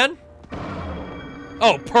know, man.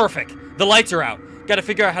 Oh, perfect. The lights are out. Gotta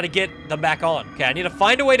figure out how to get them back on. Okay, I need to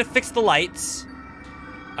find a way to fix the lights.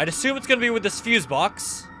 I'd assume it's gonna be with this fuse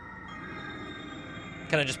box.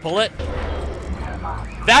 Can I just pull it?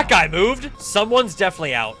 That guy moved. Someone's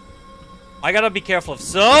definitely out. I gotta be careful of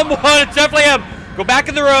someone. It's definitely him. Go back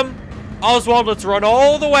in the room. Oswald, let's run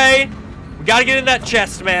all the way. We gotta get in that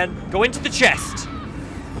chest, man. Go into the chest.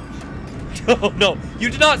 Oh, no. You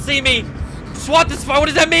did not see me. Swat this fire. What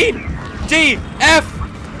does that mean? D, F,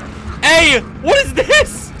 A. What is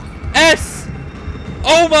this? S.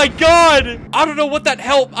 Oh, my God. I don't know what that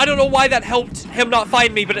helped. I don't know why that helped him not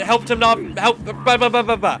find me, but it helped him not help.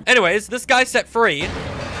 Anyways, this guy's set free.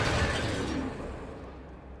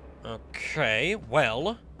 Okay,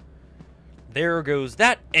 well. There goes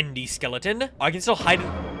that endy skeleton. I can still hide it.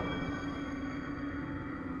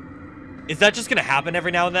 Is that just gonna happen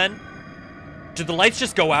every now and then? Do the lights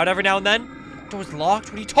just go out every now and then? Door's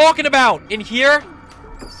locked? What are you talking about? In here?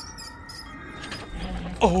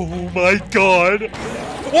 Oh my God.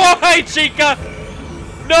 Why, Chica?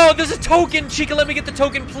 No, there's a token. Chica, let me get the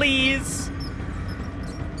token, please.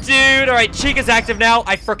 Dude, all right, Chica's active now.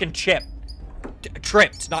 I frickin'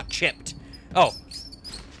 tripped, not chipped. Oh.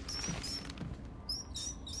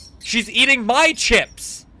 She's eating my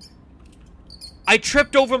chips. I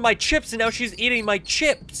tripped over my chips and now she's eating my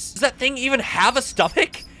chips. Does that thing even have a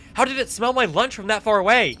stomach? How did it smell my lunch from that far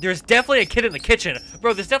away? There's definitely a kid in the kitchen.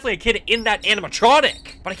 Bro, there's definitely a kid in that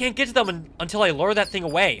animatronic. But I can't get to them until I lure that thing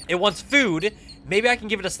away. It wants food. Maybe I can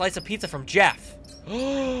give it a slice of pizza from Jeff.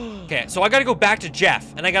 Okay, so I gotta go back to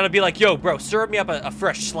Jeff. And I gotta be like, yo, bro, serve me up a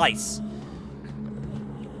fresh slice.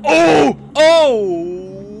 Oh!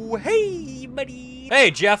 Oh! Hey, buddy.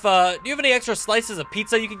 Hey, Jeff, do you have any extra slices of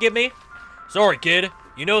pizza you can give me? Sorry, kid.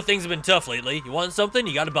 You know things have been tough lately. You want something,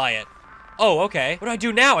 you gotta buy it. Oh, okay. What do I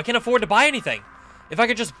do now? I can't afford to buy anything. If I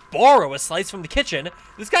could just borrow a slice from the kitchen.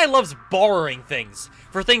 This guy loves borrowing things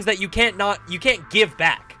for things that you can't give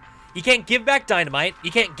back. You can't give back dynamite.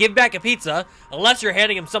 You can't give back a pizza unless you're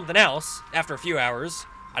handing him something else after a few hours.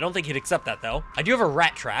 I don't think he'd accept that, though. I do have a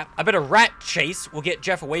rat trap. I bet a rat chase will get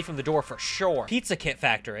Jeff away from the door for sure. Pizza Kit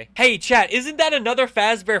Factory. Hey, chat, isn't that another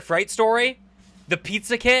Fazbear Fright story? The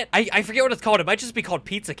Pizza Kit? I forget what it's called. It might just be called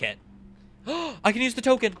Pizza Kit. I can use the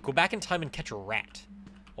token. Go back in time and catch a rat.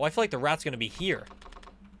 Oh, I feel like the rat's gonna be here.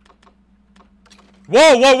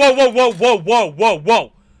 Whoa, whoa, whoa, whoa, whoa, whoa, whoa, whoa,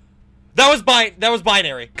 whoa. That was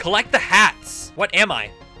binary. Collect the hats. What am I?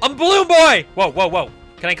 I'm Balloon Boy! Whoa, whoa, whoa.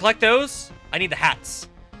 Can I collect those? I need the hats.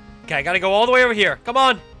 Okay, I gotta go all the way over here. Come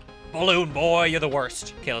on. Balloon Boy, you're the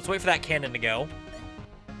worst. Okay, let's wait for that cannon to go.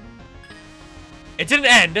 It didn't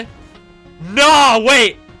end. No,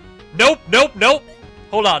 wait. Nope, nope, nope.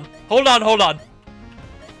 Hold on. Hold on, hold on.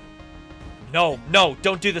 No, no,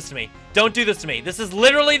 don't do this to me. Don't do this to me. This is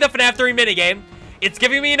literally the FNAF 3 minigame. It's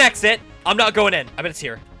giving me an exit. I'm not going in. I bet it's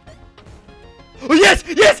here. Oh, yes,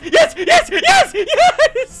 yes, yes, yes, yes,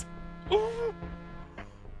 yes! Oh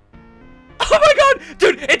my god!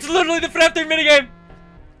 Dude, it's literally the FNAF 3 minigame!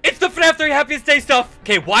 It's the FNAF 3 Happiest Day stuff!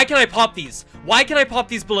 Okay, why can I pop these? Why can I pop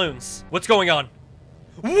these balloons? What's going on?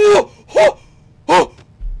 Whoa! Oh! Oh!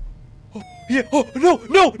 Oh! Yeah! Oh! No!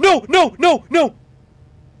 No! No! No! No! No!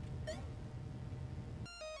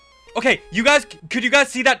 Okay, you guys, could you guys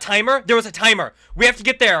see that timer? There was a timer. We have to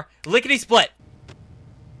get there. Lickety-split.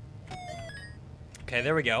 Okay,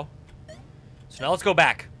 there we go. So now let's go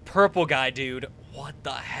back. Purple guy, dude. What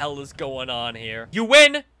the hell is going on here? You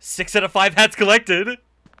win! 6 out of 5 hats collected.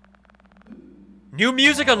 New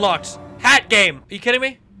music unlocked. Hat game. Are you kidding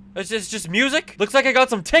me? It's just music? Looks like I got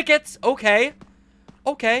some tickets. Okay.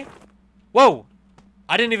 Okay. Whoa.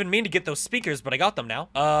 I didn't even mean to get those speakers, but I got them now.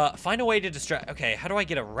 Find a way to distract. Okay, how do I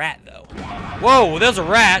get a rat, though? Whoa, there's a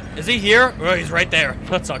rat. Is he here? Oh, he's right there.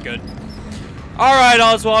 That's not good. All right,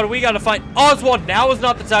 Oswald, we gotta find... Oswald, now is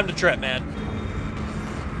not the time to trip, man.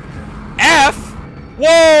 F?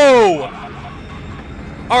 Whoa!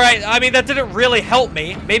 All right, I mean, that didn't really help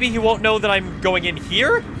me. Maybe he won't know that I'm going in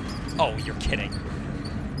here? Oh, you're kidding.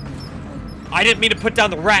 I didn't mean to put down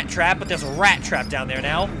the rat trap, but there's a rat trap down there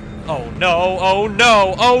now. Oh, no. Oh,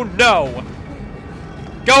 no. Oh, no.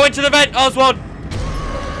 Go into the vent, Oswald.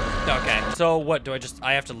 Okay. So, what? Do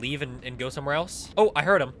I have to leave and go somewhere else? Oh, I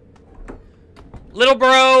heard him. Little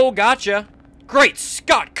bro, gotcha. Great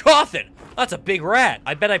Scott Cawthon. That's a big rat.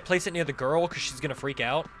 I bet I place it near the girl because she's going to freak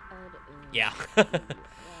out. Yeah.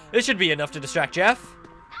 This should be enough to distract Jeff.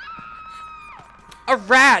 A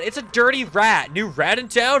rat. It's a dirty rat. New rat in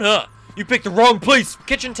town, huh? You picked the wrong place.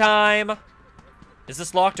 Kitchen time. Is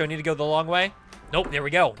this locked? Do I need to go the long way? Nope, there we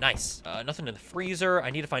go. Nice. Nothing in the freezer. I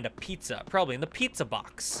need to find a pizza. Probably in the pizza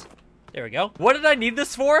box. There we go. What did I need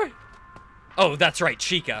this for? Oh, that's right,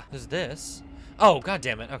 Chica. Is this? Oh, god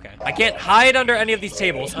damn it. Okay. I can't hide under any of these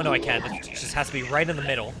tables. Oh, no, I can. It just has to be right in the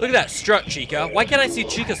middle. Look at that strut, Chica. Why can't I see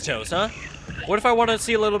Chica's toes, huh? What if I want to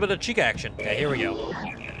see a little bit of Chica action? Okay, here we go.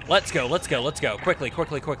 Let's go, let's go, let's go. Quickly,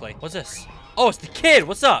 quickly, quickly. What's this? Oh, it's the kid.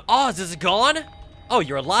 What's up? Oh, is this gone? Oh,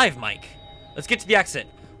 you're alive, Mike. Let's get to the exit.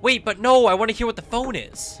 Wait, but no, I want to hear what the phone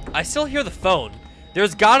is. I still hear the phone.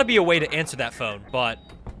 There's got to be a way to answer that phone, but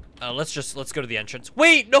let's go to the entrance.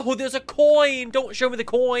 Wait, no, there's a coin. Don't show me the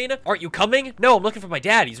coin. Aren't you coming? No, I'm looking for my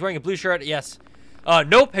dad. He's wearing a blue shirt. Yes.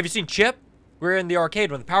 Nope. Have you seen Chip? We were in the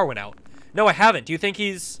arcade when the power went out. No, I haven't. Do you think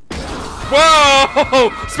he's... Whoa!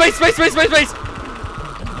 Space, space, space, space, space!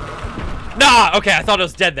 Nah, okay, I thought it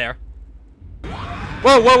was dead there.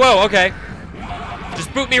 Whoa, whoa, whoa, okay.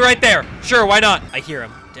 Just boot me right there. Sure, why not? I hear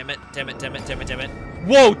him. Damn it, damn it, damn it, damn it, damn it.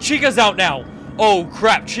 Whoa, Chica's out now. Oh,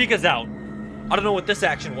 crap, Chica's out. I don't know what this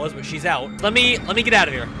action was, but she's out. Let me get out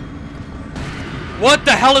of here. What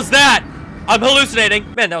the hell is that? I'm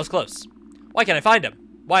hallucinating. Man, that was close. Why can't I find him?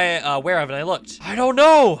 Why, where haven't I looked? I don't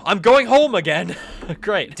know. I'm going home again.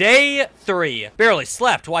 Great. Day 3. Barely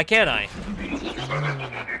slept. Why can't I?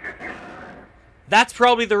 That's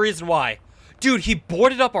probably the reason why. Dude, he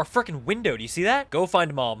boarded up our frickin' window. Do you see that? Go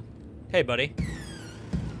find Mom. Hey, buddy.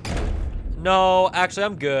 No, actually,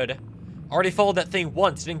 I'm good. Already followed that thing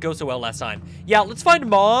once. Didn't go so well last time. Yeah, let's find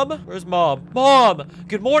Mom. Where's Mom? Mom!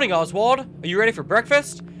 Good morning, Oswald. Are you ready for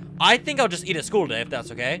breakfast? I think I'll just eat at school today, if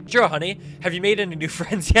that's okay. Sure, honey. Have you made any new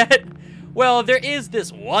friends yet? Well, there is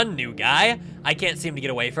this one new guy I can't seem to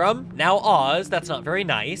get away from. Now, Oz, that's not very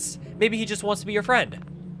nice. Maybe he just wants to be your friend.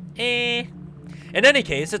 In any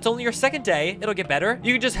case, it's only your second day. It'll get better.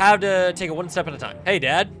 You just have to take it one step at a time. Hey,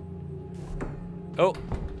 Dad. Oh,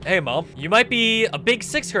 hey, Mom. You might be a big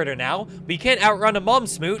six-herder now, but you can't outrun a mom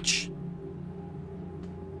smooch.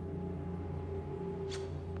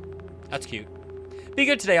 That's cute. Be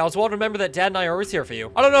good today, Oswald. Remember that Dad and I are always here for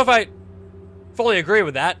you. I don't know if I fully agree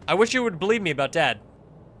with that. I wish you would believe me about Dad.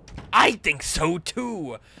 I think so,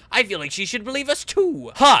 too. I feel like she should believe us,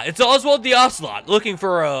 too. Ha, it's Oswald the Ocelot, looking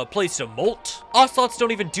for a place to molt. Ocelots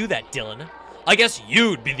don't even do that, Dylan. I guess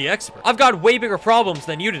you'd be the expert. I've got way bigger problems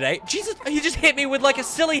than you today. Jesus, he just hit me with like a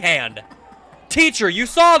silly hand. Teacher, you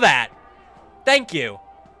saw that. Thank you.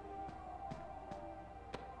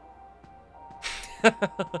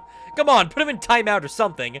 Come on, put him in timeout or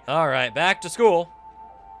something. All right, back to school.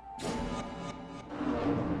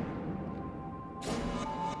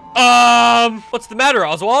 What's the matter,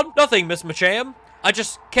 Oswald? Nothing, Miss Macham. I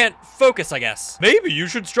just can't focus, I guess. Maybe you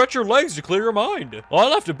should stretch your legs to clear your mind. Well, I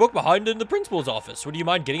left a book behind in the principal's office. Would you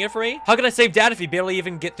mind getting it for me? How can I save Dad if he barely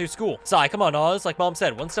even get through school? Sigh, come on, Oz. Like Mom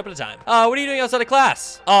said, one step at a time. What are you doing outside of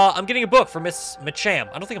class? I'm getting a book for Miss Macham.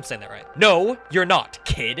 I don't think I'm saying that right. No, you're not,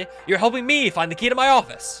 kid. You're helping me find the key to my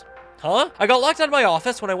office. Huh? I got locked out of my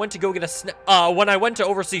office when I went to go get when I went to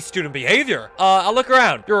oversee student behavior. I'll look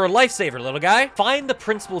around. You're a lifesaver, little guy. Find the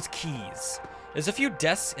principal's keys. There's a few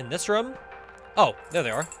desks in this room. Oh, there they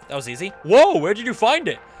are. That was easy. Whoa, where did you find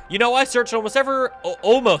it? You know, I searched almost every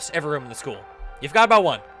room in the school. You forgot about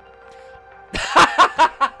one.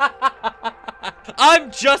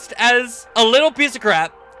 I'm just as a little piece of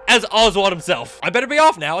crap as Oswald himself. I better be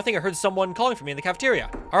off now. I think I heard someone calling for me in the cafeteria.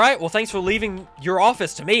 All right, well, thanks for leaving your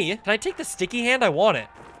office to me. Can I take the sticky hand? I want it.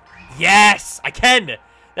 Yes, I can.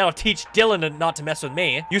 That'll teach Dylan not to mess with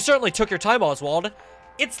me. You certainly took your time, Oswald.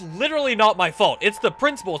 It's literally not my fault. It's the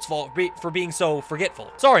principal's fault for being so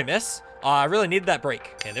forgetful. Sorry, miss. I really needed that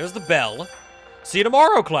break. Okay, there's the bell. See you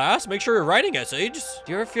tomorrow, class. Make sure you're writing essays.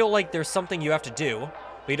 Do you ever feel like there's something you have to do,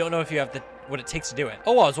 but you don't know if you have what it takes to do it?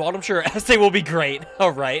 Oh, Oswald, I'm sure essay will be great.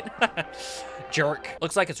 All right. Jerk.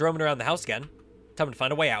 Looks like it's roaming around the house again. Time to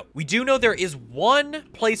find a way out. We do know there is one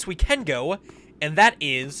place we can go, and that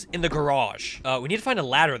is in the garage. We need to find a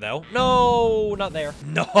ladder, though. No, not there.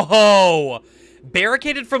 No.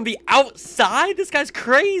 Barricaded from the outside? This guy's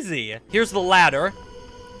crazy. Here's the ladder.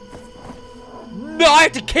 No, I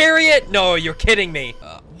have to carry it. No, you're kidding me.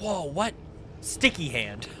 Whoa, what? Sticky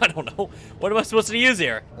hand. I don't know. What am I supposed to use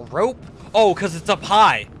here? A rope? Oh, because it's up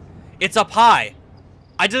high. It's up high.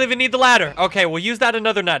 I didn't even need the ladder. Okay, we'll use that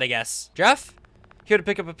another night, I guess. Jeff? Here to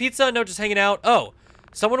pick up a pizza? No, just hanging out. Oh,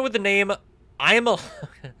 someone with the name... I'm a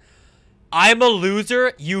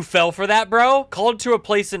loser. You fell for that, bro. Called to a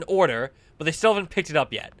place in order, but they still haven't picked it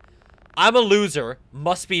up yet. I'm a loser.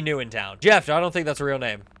 Must be new in town. Jeff, I don't think that's a real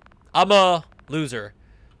name. I'm a loser.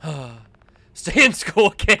 Stay in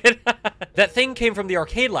school, kid. That thing came from the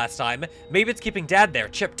arcade last time. Maybe it's keeping Dad there.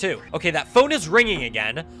 Chip, too. Okay, that phone is ringing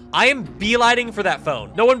again. I am beelining for that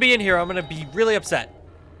phone. No one be in here. I'm gonna be really upset.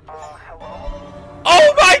 Hello?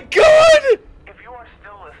 Oh my god! If you are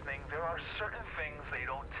still listening, there are certain things they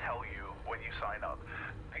don't tell you when you sign up.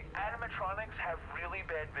 The animatronics have really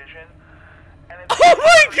bad vision, and if oh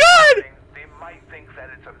my god! They might think that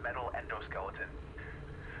it's a metal endoskeleton.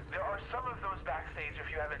 There are some of those backstage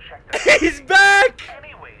if you haven't checked them out. He's back!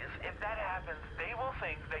 Anyways, if that happens, they will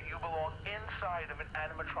think that you belong inside of an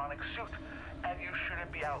animatronic suit, and you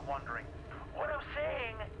shouldn't be out wandering. What I'm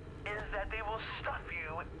saying is that they will stuff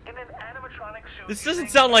you in an animatronic suit. This doesn't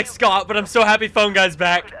sound like Scott, but I'm so happy Phone Guy's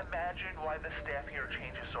back. You could imagine why the staff here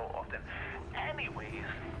changes so often. Anyways,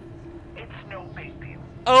 it's no big deal.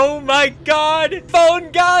 Oh my god!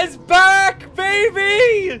 Phone Guy's back,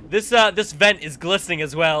 baby! This vent is glistening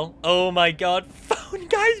as well. Oh my god. Phone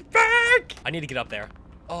Guy's back! I need to get up there.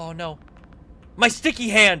 Oh no. My sticky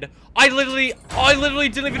hand! I literally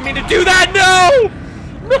didn't even mean to do that! No!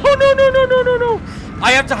 No, no, no, no, no, no, no!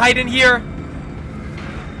 I have to hide in here.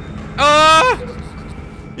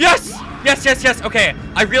 Yes! Yes, yes, yes. Okay.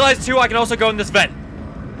 I realized too I can also go in this vent.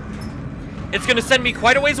 It's gonna send me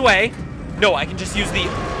quite a ways away. No, I can just use the...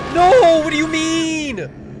 No! What do you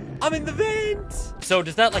mean? I'm in the vent! So,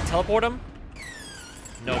 does that, like, teleport him?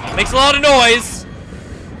 No, it makes a lot of noise!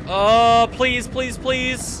 Please, please,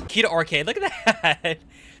 please. Key to arcade. Look at that!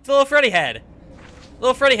 It's a little Freddy head.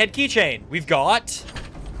 Little Freddy head keychain. We've got...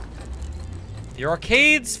 The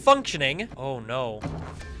arcade's functioning. Oh, no.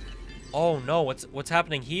 Oh, no. What's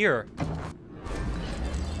happening here?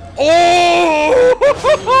 Oh!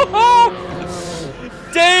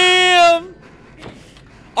 Damn!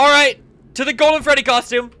 Alright, to the Golden Freddy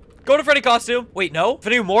costume. Golden Freddy costume. Wait, no? If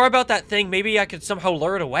I knew more about that thing, maybe I could somehow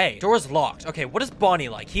lure it away. Door's locked. Okay, what does Bonnie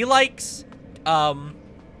like? He likes,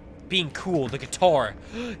 being cool, the guitar.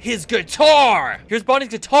 His guitar! Here's Bonnie's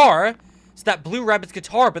guitar. It's that Blue Rabbit's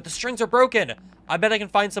guitar, but the strings are broken. I bet I can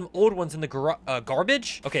find some old ones in the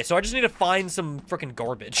garbage. Okay, so I just need to find some freaking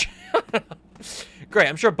garbage. Great,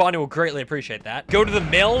 I'm sure Bonnie will greatly appreciate that. Go to the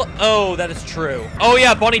mill? Oh, that is true. Oh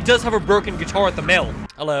yeah, Bonnie does have a broken guitar at the mill.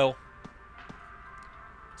 Hello.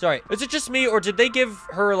 Sorry, is it just me, or did they give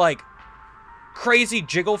her, like, crazy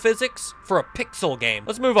jiggle physics for a pixel game?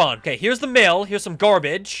 Let's move on. Okay, here's the mill. Here's some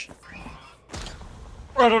garbage.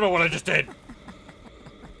 I don't know what I just did.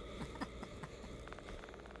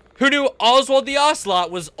 Who knew Oswald the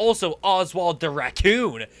Ocelot was also Oswald the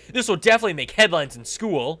Raccoon? This will definitely make headlines in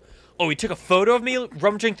school. Oh, he took a photo of me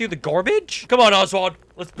rummaging through the garbage? Come on, Oswald.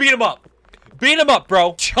 Let's beat him up. Beat him up,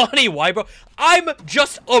 bro. Johnny, why, bro? I'm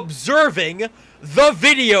just observing the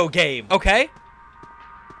video game, okay?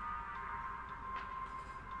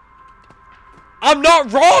 I'm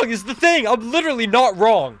not wrong is the thing. I'm literally not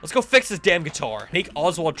wrong. Let's go fix this damn guitar. Make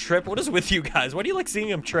Oswald trip. What is with you guys? Why do you like seeing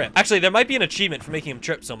him trip? Actually, there might be an achievement for making him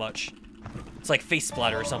trip so much. It's like face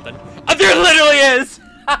splatter or something. Oh, there literally is!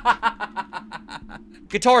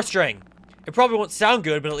 Guitar string. It probably won't sound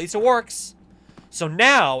good, but at least it works. So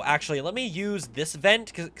now, actually, let me use this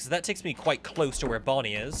vent, because that takes me quite close to where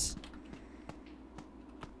Bonnie is.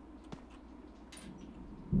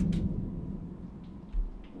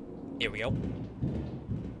 Here we go.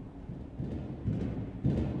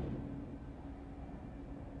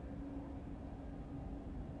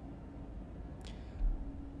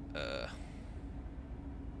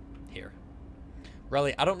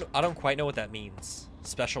 Really, I don't quite know what that means.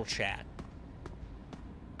 Special chat.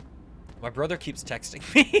 My brother keeps texting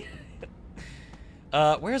me.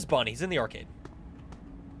 Where's Bonnie? He's in the arcade.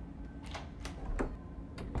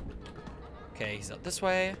 Okay, he's up this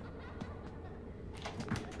way.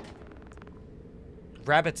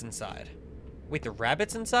 Rabbit's inside. Wait, the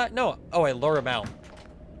rabbit's inside? No. Oh, I lure him out.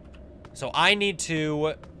 So I need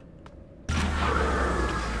to...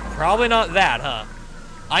 Probably not that, huh?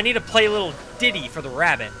 I need to play a little ditty for the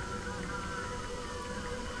rabbit.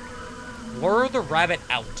 Lure the rabbit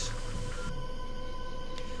out.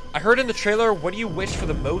 I heard in the trailer, what do you wish for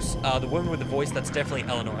the most? The woman with the voice, that's definitely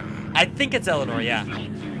Eleanor. I think it's Eleanor, yeah.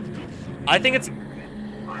 I think it's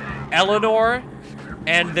Eleanor,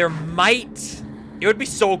 and there might... It would be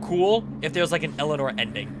so cool if there was like an Eleanor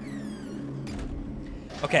ending.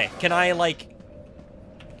 Okay, can I like...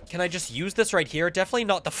 Can I just use this right here? Definitely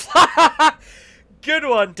not the fly. Good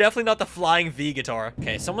one. Definitely not the flying V guitar.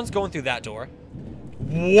 Okay, someone's going through that door.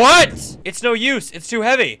 What? It's no use. It's too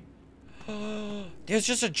heavy. There's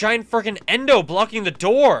just a giant freaking endo blocking the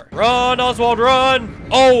door. Run, Oswald, run.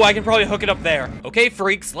 Oh, I can probably hook it up there. Okay,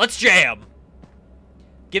 freaks, let's jam.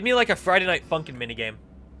 Give me like a Friday Night Funkin' minigame.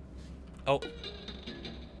 Oh.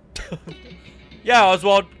 Yeah,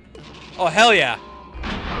 Oswald. Oh, hell yeah.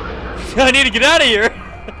 I need to get out of here.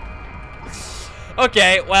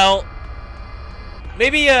 Okay, well,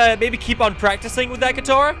 maybe keep on practicing with that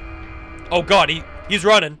guitar. Oh god, he's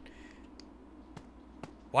running.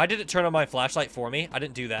 Why did it turn on my flashlight for me? I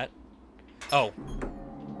didn't do that. Oh.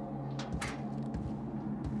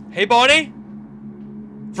 Hey, Bonnie?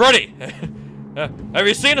 Freddy! Have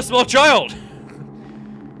you seen a small child?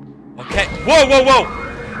 Okay. Whoa, whoa,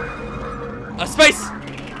 whoa! Space!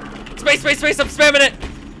 Space, space, space, I'm spamming it!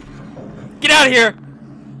 Get out of here!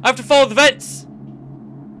 I have to follow the vents!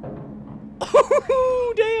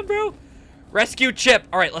 Damn, bro. Rescue Chip.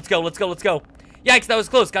 All right, let's go, let's go, let's go. Yikes, that was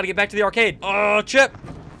close. Gotta get back to the arcade. Oh, Chip.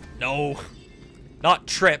 No. Not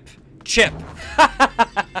Trip. Chip.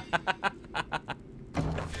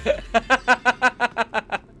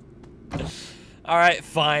 All right,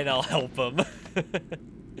 fine, I'll help him.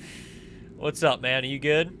 What's up, man? Are you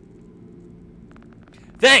good?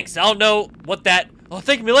 Thanks, I don't know what that... Oh,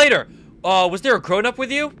 thank me later. Was there a grown-up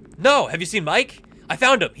with you? No, have you seen Mike? I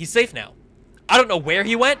found him. He's safe now. I don't know where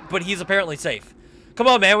he went, but he's apparently safe. Come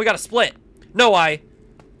on, man, we gotta split. No,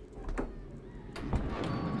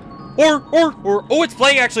 oh, it's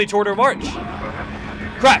playing actually toward our march.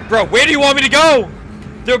 Crap, bro, where do you want me to go?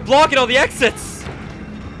 They're blocking all the exits.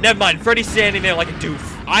 Never mind, Freddy's standing there like a doof.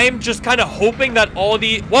 I am just kind of hoping that all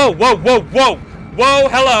the... Whoa, whoa, whoa, whoa. Whoa,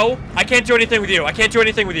 hello. I can't do anything with you. I can't do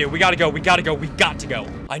anything with you. We gotta go, we gotta go, we got to go.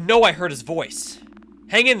 I know I heard his voice.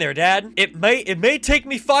 Hang in there, Dad. It may take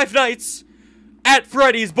me 5 nights at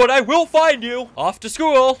Freddy's, but I will find you. Off to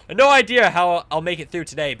school. No idea how I'll make it through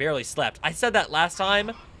today. Barely slept. I said that last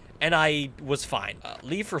time, and I was fine.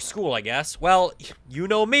 Leave for school, I guess. Well, you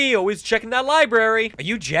know me, always checking that library. Are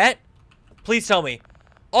you Jet? Please tell me.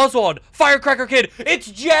 Oswald, Firecracker Kid, it's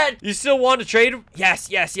Jet! You still want to trade? Yes,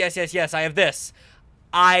 yes, yes, yes, yes, I have this.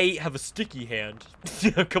 I have a sticky hand.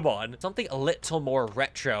 Come on. Something a little more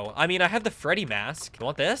retro. I mean, I have the Freddy mask. You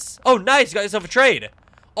want this? Oh, nice, you got yourself a trade.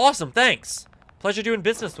 Awesome, thanks. Pleasure doing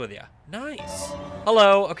business with you. Nice.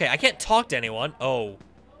 Hello. Okay, I can't talk to anyone. Oh.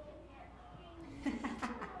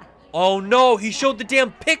 Oh no, he showed the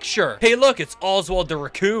damn picture. Hey look, it's Oswald the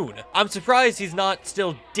raccoon. I'm surprised he's not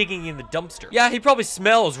still digging in the dumpster. Yeah, he probably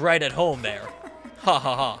smells right at home there. Ha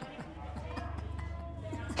ha ha.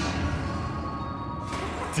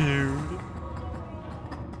 Dude.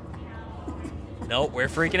 Nope, we're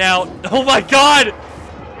freaking out. Oh my god!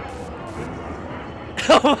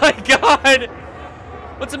 Oh my god!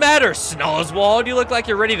 What's the matter, Snozwald? You look like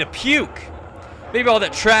you're ready to puke. Maybe all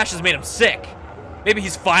that trash has made him sick. Maybe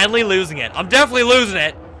he's finally losing it. I'm definitely losing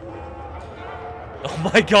it.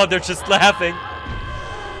 Oh my god, they're just laughing.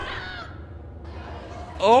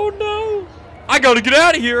 Oh no. I gotta get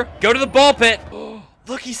out of here. Go to the ball pit.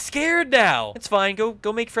 Look, he's scared now. It's fine.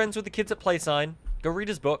 Go make friends with the kids at Playsign. Go read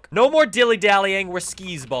his book. No more dilly-dallying. We're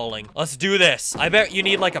skis balling. Let's do this. I bet you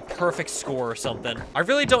need like a perfect score or something. I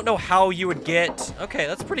really don't know how you would get... Okay,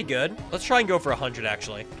 that's pretty good. Let's try and go for 100,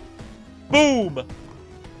 actually. Boom.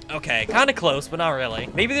 Okay, kind of close, but not really.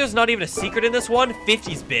 Maybe there's not even a secret in this one.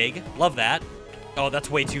 50's big. Love that. Oh, that's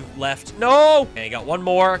way too left. No! Okay, got one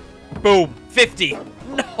more. Boom. 50.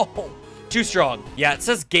 No! Too strong. Yeah, it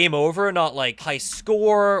says game over, not like high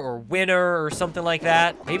score or winner or something like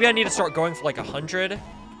that. Maybe I need to start going for like 100.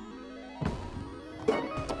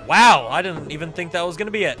 Wow, I didn't even think that was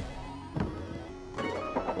gonna be it.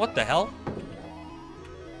 What the hell?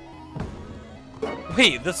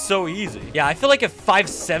 Wait, this is so easy. Yeah, I feel like if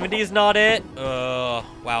 570 is not it, wow,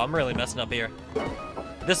 I'm really messing up here.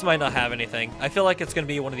 This might not have anything. I feel like it's gonna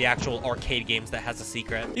be one of the actual arcade games that has a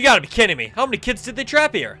secret. You gotta be kidding me. How many kids did they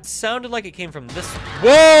trap here? It sounded like it came from this.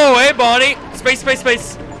 Whoa, hey, Bonnie. Space, space,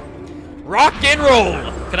 space. Rock and roll.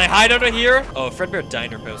 Can I hide under here? Oh, Fredbear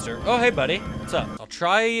Diner poster. Oh, hey, buddy. What's up? I'll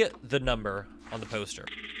try the number on the poster.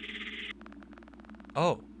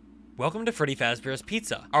 Oh. Welcome to Freddy Fazbear's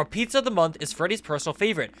Pizza. Our pizza of the month is Freddy's personal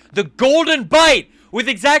favorite, the Golden Bite, with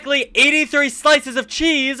exactly 83 slices of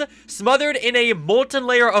cheese smothered in a molten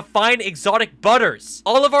layer of fine exotic butters.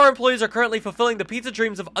 All of our employees are currently fulfilling the pizza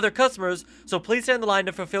dreams of other customers, so please stay on the line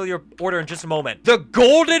to fulfill your order in just a moment. The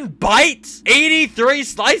Golden Bite? 83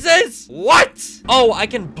 slices? What? Oh, I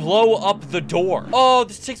can blow up the door. Oh,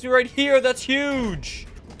 this takes me right here. That's huge.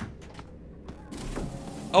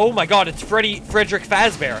 Oh my god, it's Frederick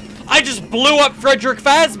Fazbear. I just blew up Frederick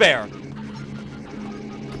Fazbear.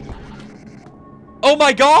 Oh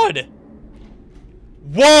my god.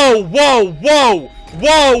 Whoa, whoa, whoa.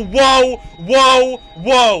 Whoa, whoa, whoa,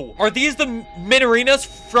 whoa. Are these the Minarinas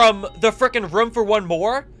from the frickin' Room for One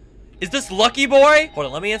More? Is this Lucky Boy? Hold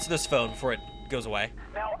on, let me answer this phone before it goes away.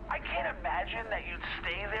 Now, I can't imagine that you'd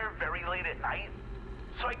stay there very late at night,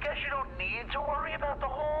 so I guess you don't need to worry about the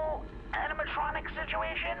whole animatronic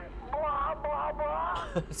situation, blah, blah,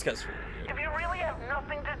 blah. This guy's If you really have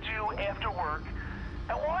nothing to do after work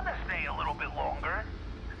and want to stay a little bit longer,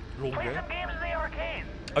 play some games in the arcade.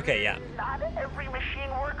 Okay, yeah. Not every machine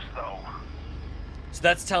works, though. So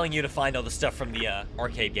that's telling you to find all the stuff from the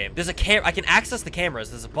arcade game. There's a camera. I can access the cameras.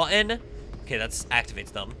 There's a button. Okay, that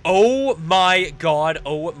activates them. Oh my god.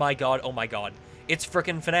 Oh my god. Oh my god. It's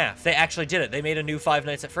frickin' FNAF. They actually did it. They made a new Five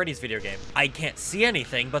Nights at Freddy's video game. I can't see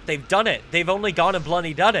anything, but they've done it. They've only gone and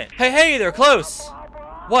bloody done it. Hey, hey, they're close.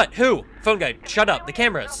 What? Who? Phone guy, shut up. The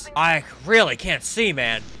cameras. I really can't see,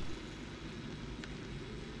 man.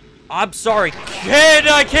 I'm sorry, kid.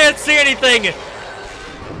 I can't see anything.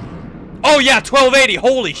 Oh, yeah, 1280.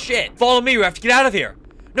 Holy shit. Follow me. We have to get out of here.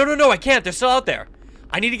 No, no, no, I can't. They're still out there.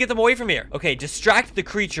 I need to get them away from here. Okay, distract the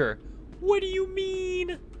creature. What do you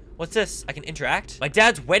mean? What's this? I can interact? My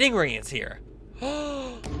dad's wedding ring is here.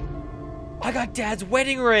 I got dad's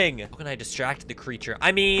wedding ring. How can I distract the creature?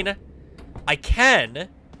 I mean, I can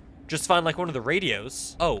just find like one of the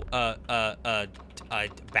radios. Oh,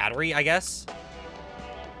 battery, I guess.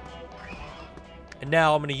 And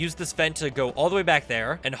now I'm gonna use this vent to go all the way back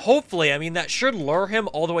there. And hopefully, I mean, that should lure him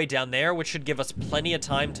all the way down there, which should give us plenty of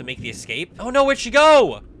time to make the escape. Oh no, where'd she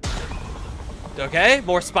go? Okay,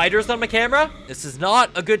 more spiders on my camera. This is not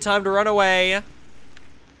a good time to run away.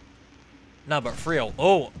 No, but for real.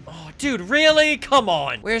 Oh, dude, really? Come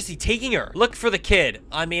on. Where is he taking her? Look for the kid.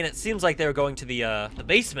 I mean, it seems like they were going to the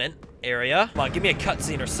basement area. Come on, give me a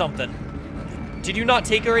cutscene or something. Did you not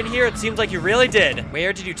take her in here? It seems like you really did.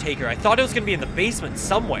 Where did you take her? I thought it was gonna be in the basement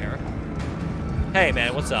somewhere. Hey,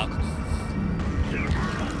 man, what's up?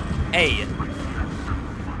 A.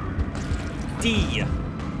 D.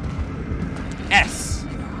 S.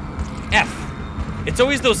 F. It's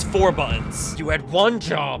always those 4 buttons. You had 1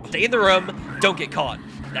 job. Stay in the room, don't get caught.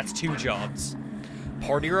 That's 2 jobs.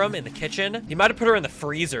 Party room in the kitchen. You might have put her in the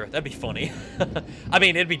freezer. That'd be funny. I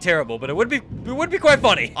mean, it'd be terrible, but it would be quite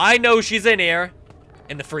funny. I know she's in here.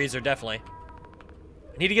 In the freezer, definitely.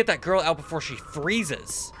 I need to get that girl out before she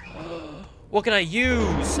freezes. What can I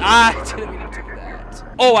use? Ah, I didn't mean to do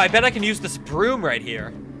that. Oh, I bet I can use this broom right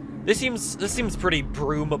here. This seems pretty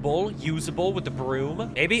broomable, usable with the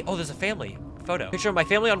broom. Maybe? Oh, there's a family photo. Picture of my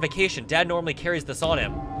family on vacation. Dad normally carries this on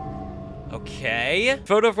him. Okay.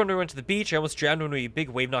 Photo of when we went to the beach. I almost drowned when a big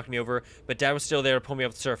wave knocked me over, but Dad was still there to pull me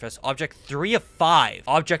off the surface. Object 3 of 5.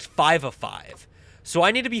 Object 5 of 5. So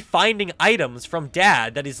I need to be finding items from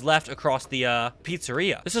Dad that he's left across the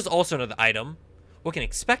pizzeria. This is also another item. We can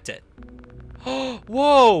expect it.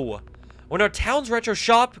 Whoa! When our town's retro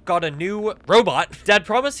shop got a new robot, Dad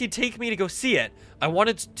promised he'd take me to go see it. I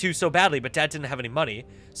wanted to so badly, but Dad didn't have any money.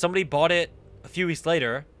 Somebody bought it a few weeks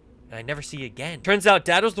later, and I never see it again. Turns out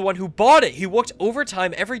Dad was the one who bought it. He worked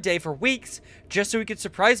overtime every day for weeks just so he could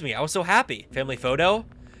surprise me. I was so happy. Family photo.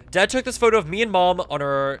 Dad took this photo of me and Mom on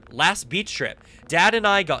our last beach trip. Dad and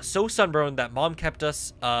I got so sunburned that Mom kept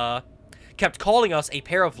calling us a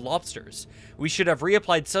pair of lobsters. We should have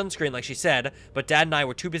reapplied sunscreen like she said, but Dad and I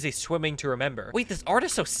were too busy swimming to remember. Wait, this art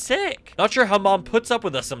is so sick. Not sure how Mom puts up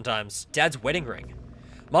with us sometimes. Dad's wedding ring.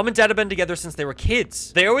 Mom and Dad have been together since they were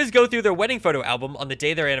kids. They always go through their wedding photo album on the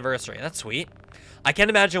day of their anniversary. That's sweet. I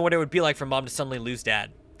can't imagine what it would be like for Mom to suddenly lose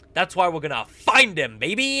Dad. That's why we're gonna find him,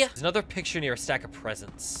 baby. There's another picture near a stack of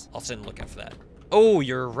presents. I'll sit and look out for that. Oh,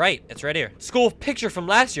 you're right. It's right here. School picture from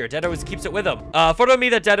last year. Dad always keeps it with him. Photo of me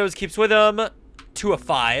that Dad always keeps with him. 2 of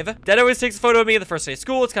 5. Dad always takes a photo of me the first day of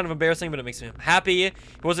school. It's kind of embarrassing, but it makes me happy. He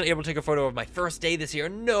wasn't able to take a photo of my first day this year.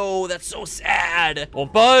 No, that's so sad. Well,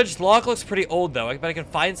 budge. The lock looks pretty old, though. I bet I can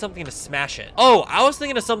find something to smash it. Oh, I was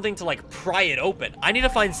thinking of something to, like, pry it open. I need to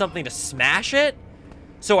find something to smash it.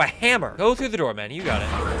 So a hammer. Go through the door, man. You got it.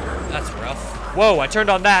 That's rough. Whoa, I turned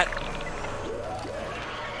on that.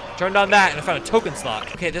 Turned on that, and I found a token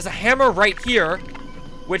slot. Okay, there's a hammer right here,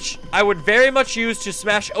 which I would very much use to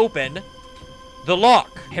smash open the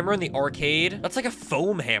lock. Hammer in the arcade. That's like a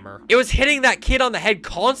foam hammer. It was hitting that kid on the head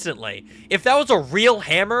constantly. If that was a real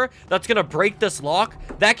hammer that's gonna break this lock,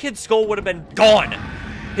 that kid's skull would have been gone.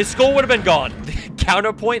 His skull would have been gone.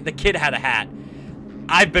 Counterpoint, the kid had a hat.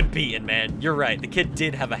 I've been beaten, man. You're right. The kid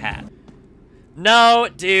did have a hat. No,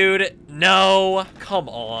 dude. No. Come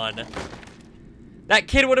on. That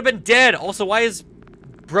kid would have been dead. Also, why is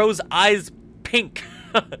bro's eyes pink?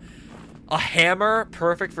 A hammer?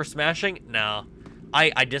 Perfect for smashing? No.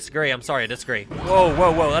 I disagree. I'm sorry. I disagree. Whoa,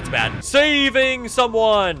 whoa, whoa. That's bad. Saving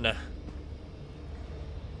someone.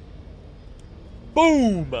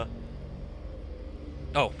 Boom.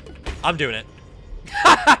 Oh, I'm doing it.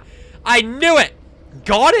 I knew it.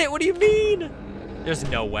 Got it? What do you mean? There's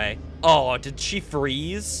no way. Oh, did she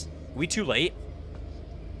freeze? We too late?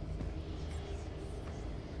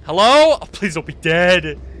 Hello? Oh, please don't be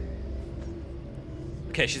dead.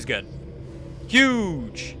 Okay, she's good.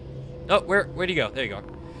 Huge. Oh, where'd you go? There you go.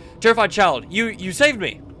 Terrified child. You saved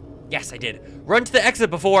me. Yes, I did. Run to the exit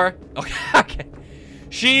before. Okay. Okay.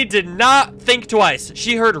 She did not think twice.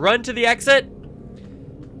 She heard run to the exit.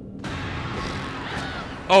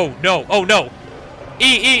 Oh, no. Oh, no.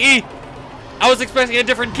 E. I was expecting a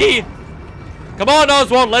different key. Come on,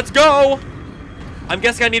 Oswald. Let's go. I'm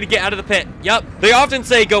guessing I need to get out of the pit. Yep. They often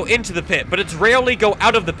say go into the pit, but it's rarely go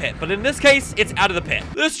out of the pit. But in this case, it's out of the pit.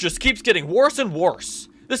 This just keeps getting worse and worse.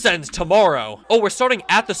 This ends tomorrow. Oh, we're starting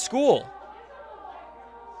at the school.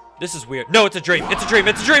 This is weird. No, it's a dream. It's a dream.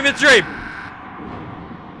 It's a dream. It's a dream.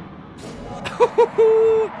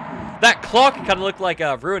 That clock kind of looked like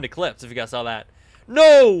a ruined eclipse, if you guys saw that.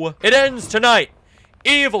 No! It ends tonight.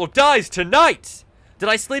 Evil dies tonight. Did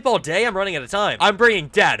I sleep all day? I'm running out of time. I'm bringing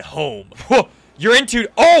Dad home. You're in too...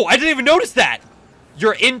 Oh, I didn't even notice that.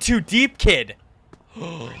 You're in too deep, kid.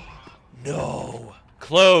 No.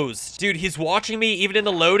 Closed. Dude, he's watching me even in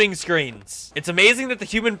the loading screens. It's amazing that the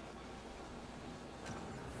human...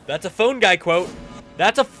 That's a phone guy quote.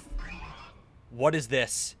 That's a... What is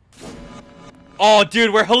this? Oh,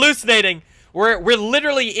 dude, we're hallucinating. We're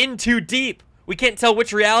literally in too deep. We can't tell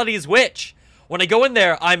which reality is which. When I go in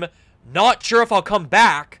there, I'm not sure if I'll come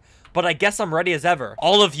back, but I guess I'm ready as ever.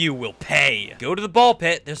 All of you will pay. Go to the ball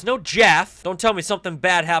pit. There's no Jeff. Don't tell me something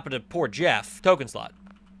bad happened to poor Jeff. Token slot.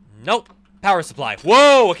 Nope. Power supply.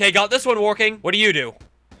 Whoa, okay, got this one working. What do you do?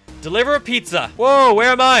 Deliver a pizza. Whoa,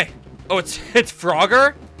 where am I? Oh, it's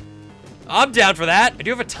Frogger? I'm down for that. I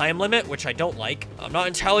do have a time limit, which I don't like. I'm not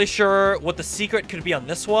entirely sure what the secret could be on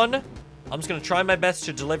this one. I'm just gonna try my best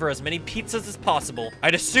to deliver as many pizzas as possible.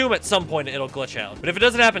 I'd assume at some point it'll glitch out. But if it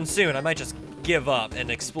doesn't happen soon, I might just give up and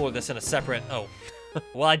explore this in a separate... Oh.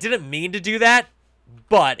 Well, I didn't mean to do that,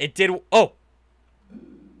 but it did... Oh.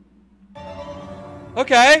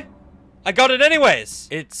 Okay. I got it anyways.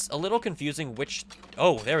 It's a little confusing which...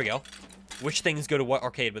 Oh, there we go. Which things go to what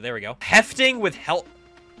arcade, but there we go. Hefting with help...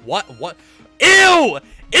 What? Ew!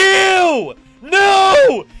 Ew!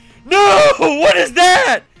 No! No! What is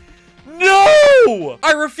that? No!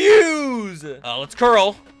 I refuse! Let's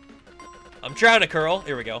curl. I'm trying to curl.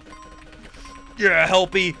 Here we go. Yeah,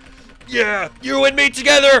 Helpy. Yeah, you and me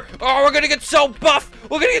together. Oh, we're gonna get so buff.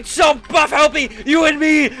 We're gonna get so buff, Helpy. You and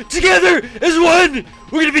me together as one.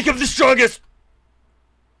 We're gonna become the strongest.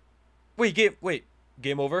 Wait,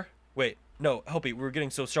 game over? Wait, no, Helpy, we were getting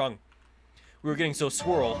so strong. We were getting so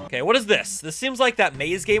swirl. Okay, what is this? This seems like that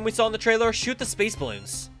maze game we saw in the trailer. Shoot the space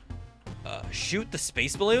balloons. Shoot the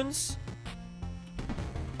space balloons?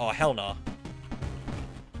 Oh, hell no.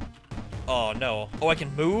 Oh, no. Oh, I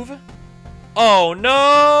can move? Oh, no!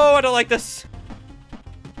 I don't like this.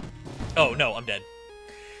 Oh, no, I'm dead.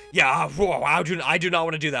 Yeah, I do not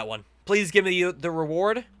want to do that one. Please give me the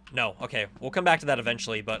reward. No, okay. We'll come back to that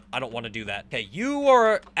eventually, but I don't want to do that. Okay, you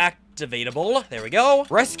are activatable. There we go.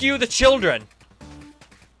 Rescue the children.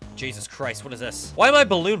 Jesus Christ, what is this? Why am I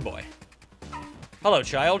Balloon Boy? Hello,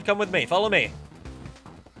 child. Come with me. Follow me.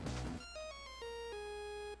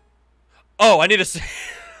 Oh, I need to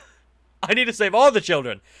I need to save all the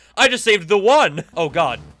children. I just saved the one. Oh,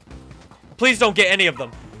 God. Please don't get any of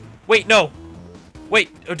them. Wait, no.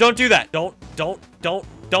 Wait, don't do that. Don't.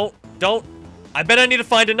 I bet I need to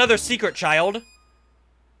find another secret child.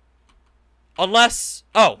 Unless...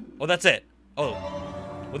 Oh, well, that's it. Oh.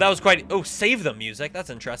 Well, that was quite... Oh, save the music. That's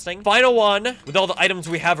interesting. Final one with all the items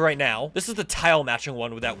we have right now. This is the tile matching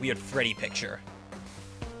one with that weird Freddy picture.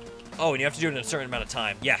 Oh, and you have to do it in a certain amount of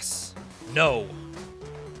time. Yes. No.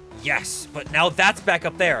 Yes. But now that's back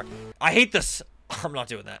up there. I hate this. I'm not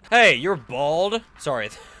doing that. Hey, you're bald. Sorry.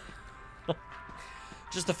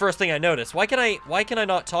 Just the first thing I noticed. Why can I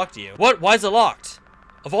not talk to you? What? Why is it locked?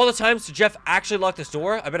 Of all the times to Jeff actually lock this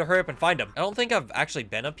door, I better hurry up and find him. I don't think I've actually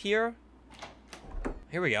been up here.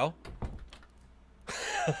 Here we go.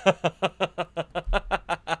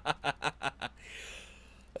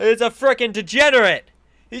 It's a frickin' degenerate.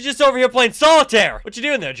 He's just over here playing solitaire. What you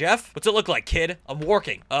doing there, Jeff? What's it look like, kid? I'm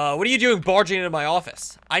working. What are you doing barging into my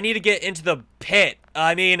office? I need to get into the pit.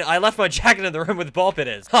 I mean, I left my jacket in the room where the ball pit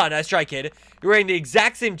is. Ha, nice try, kid. You're wearing the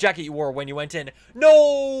exact same jacket you wore when you went in.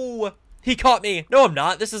 No! He caught me. No, I'm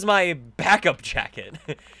not. This is my backup jacket.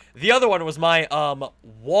 The other one was my,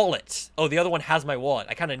 wallet. Oh, the other one has my wallet.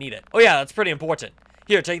 I kind of need it. Oh, yeah, that's pretty important.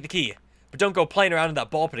 Here, take the key. But don't go playing around in that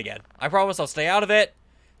ball pit again. I promise I'll stay out of it.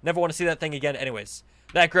 Never want to see that thing again anyways.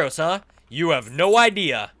 That gross, huh? You have no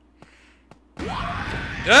idea.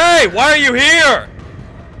 Hey, why are you here?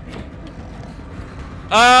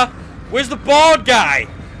 Where's the bald guy?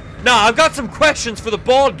 Nah, I've got some questions for the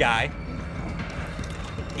bald guy.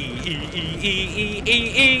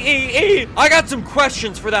 I got some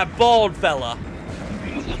questions for that bald fella.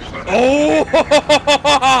 Oh!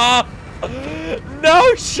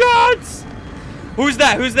 No shots! Who's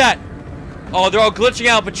that? Who's that? Oh, they're all glitching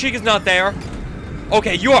out, but Chica's not there.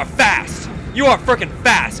 Okay, you are fast. You are freaking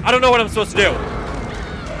fast. I don't know what I'm supposed to do.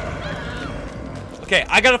 Okay,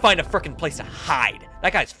 I gotta find a freaking place to hide.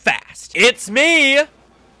 That guy's fast. It's me!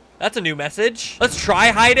 That's a new message. Let's try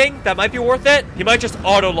hiding. That might be worth it. He might just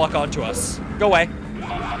auto-lock onto us. Go away.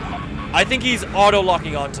 I think he's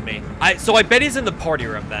auto-locking onto me. So I bet he's in the party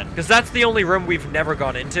room then. Because that's the only room we've never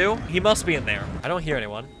gone into. He must be in there. I don't hear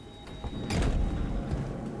anyone.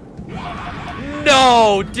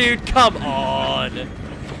 No, dude, come on.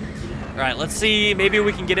 All right, let's see. Maybe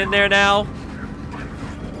we can get in there now.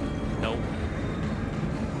 Nope.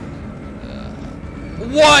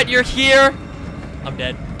 What? You're here? I'm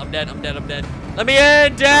dead. I'm dead. I'm dead. I'm dead. Let me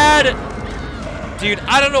in, Dad. Dude,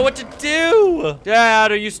 I don't know what to do.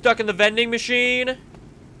 Dad, are you stuck in the vending machine?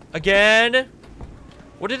 Again?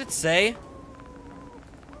 What did it say?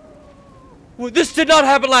 This did not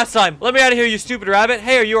happen last time. Let me out of here, you stupid rabbit.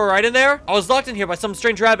 Hey, are you alright in there? I was locked in here by some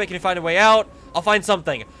strange rabbit. Can you find a way out? I'll find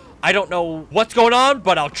something. I don't know what's going on,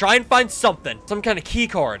 but I'll try and find something. Some kind of key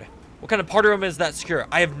card. What kind of party room is that secure?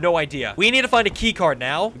 I have no idea. We need to find a key card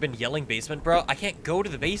now. You've been yelling basement, bro. I can't go to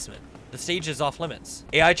the basement. The stage is off limits.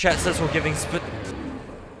 AI chat says we're giving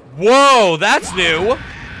Whoa, that's new.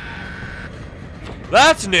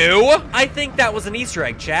 That's new. I think that was an Easter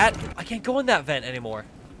egg, chat. I can't go in that vent anymore.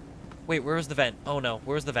 Wait, where was the vent? Oh no,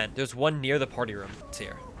 where's the vent? There's one near the party room. It's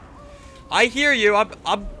here. I hear you.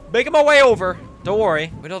 I'm making my way over. Don't worry.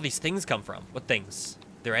 Where do all these things come from? What things?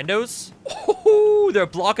 They're endos? Oh, they're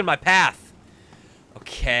blocking my path.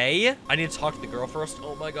 Okay. I need to talk to the girl first.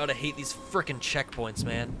 Oh my god, I hate these freaking checkpoints,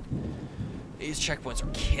 man. These checkpoints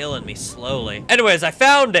are killing me slowly. Anyways, I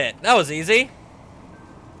found it. That was easy.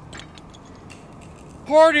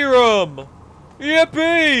 Party room.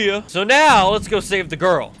 Yippee! So now, let's go save the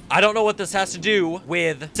girl. I don't know what this has to do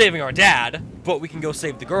with saving our dad, but we can go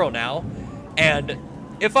save the girl now. And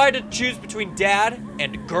if I had to choose between dad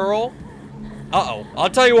and girl, uh-oh. I'll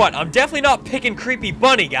tell you what, I'm definitely not picking creepy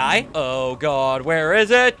bunny guy. Oh god, where is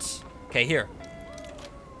it? Okay, here.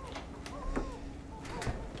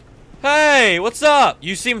 Hey, what's up?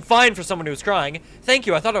 You seem fine for someone who's crying. Thank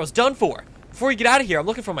you, I thought I was done for. Before you get out of here, I'm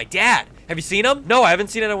looking for my dad. Have you seen him? No, I haven't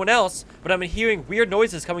seen anyone else, but I've been hearing weird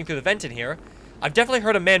noises coming through the vent in here. I've definitely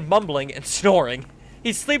heard a man mumbling and snoring.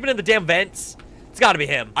 He's sleeping in the damn vents. It's gotta be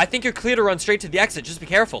him. I think you're clear to run straight to the exit. Just be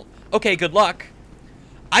careful. Okay, good luck.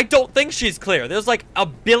 I don't think she's clear. There's like a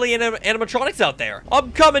billion animatronics out there.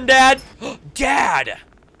 I'm coming, Dad. Dad!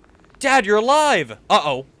 Dad, you're alive.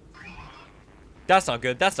 Uh-oh. That's not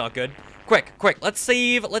good. That's not good. Quick, quick. Let's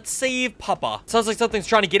save Papa. Sounds like something's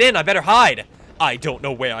trying to get in. I better hide. I don't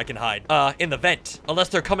know where I can hide. In the vent. Unless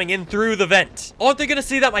they're coming in through the vent. Aren't they gonna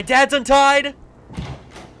see that my dad's untied?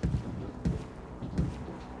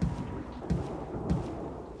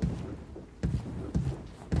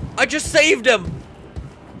 I just saved him.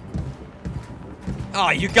 Oh,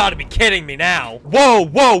 you gotta be kidding me now. Whoa,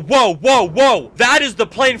 whoa, whoa, whoa, whoa. That is the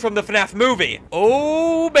plane from the FNAF movie.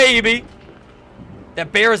 Oh, baby.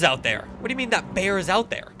 That bear is out there. What do you mean that bear is out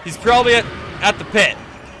there? He's probably at the pit.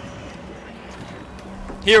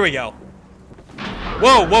 Here we go.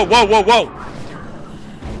 Whoa, whoa, whoa, whoa, whoa.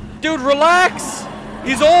 Dude, relax.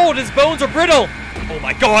 He's old. His bones are brittle. Oh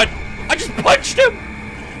my god. I just punched him.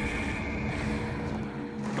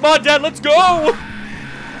 Come on, Dad, let's go.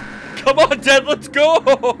 Come on, Dad, let's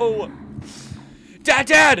go.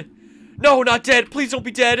 Dad. No, not dead. Please don't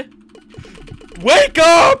be dead. Wake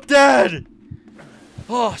up, Dad.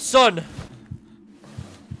 Oh, son.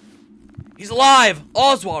 He's alive.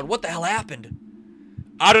 Oswald, what the hell happened?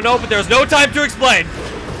 I don't know, but there's no time to explain.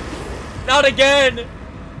 Not again.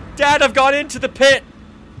 Dad, I've gone into the pit.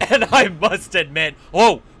 And I must admit.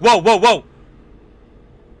 Whoa, whoa, whoa, whoa.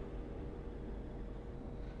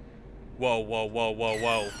 Whoa, whoa, whoa, whoa,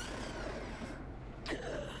 whoa.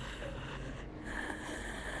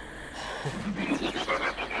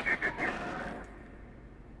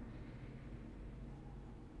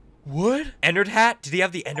 What? Ennard hat? Did he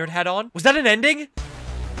have the Ennard hat on? Was that an ending?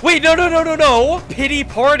 Wait, no. Pity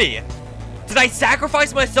party. Did I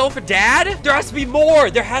sacrifice myself for Dad? There has to be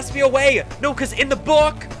more. There has to be a way. No, because in the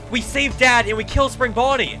book, we save Dad and we kill Spring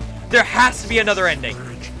Bonnie. There has to be another ending.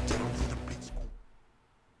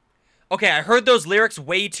 Okay, I heard those lyrics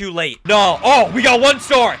way too late. No. Oh, we got 1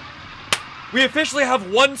 star. We officially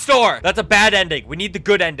have 1 star. That's a bad ending. We need the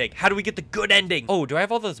good ending. How do we get the good ending? Oh, do I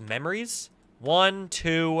have all those memories? 1,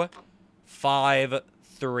 2, 5,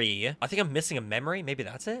 3. I think I'm missing a memory. Maybe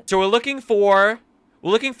that's it. So we're looking for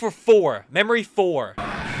 4. Memory 4.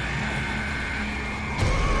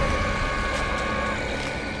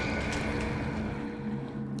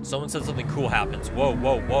 Someone said something cool happens. Whoa,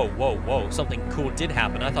 whoa, whoa, whoa, whoa. Something cool did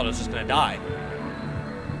happen. I thought I was just gonna die.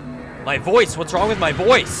 My voice. What's wrong with my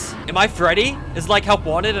voice? Am I Freddy? Is like help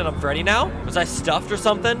wanted and I'm Freddy now? Was I stuffed or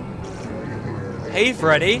something? Hey,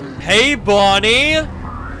 Freddy. Hey, Bonnie.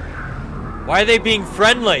 Why are they being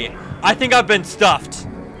friendly? I think I've been stuffed.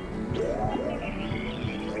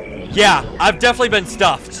 Yeah, I've definitely been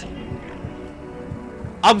stuffed.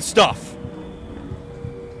 I'm stuffed.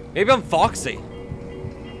 Maybe I'm Foxy.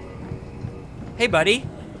 Hey, buddy.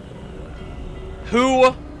 Who?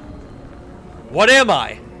 What am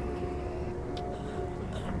I?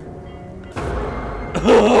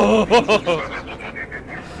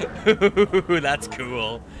 Ooh, that's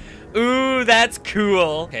cool. Ooh, that's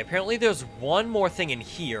cool. Okay, apparently there's one more thing in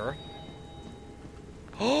here.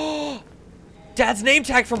 Oh, Dad's name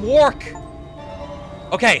tag from work.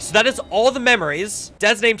 Okay, so that is all the memories.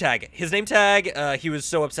 Dad's name tag. His name tag, he was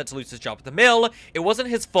so upset to lose his job at the mill. It wasn't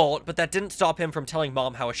his fault, but that didn't stop him from telling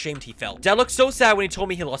Mom how ashamed he felt. Dad looked so sad when he told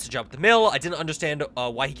me he lost his job at the mill. I didn't understand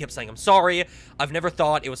why he kept saying I'm sorry. I've never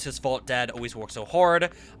thought it was his fault. Dad always worked so hard.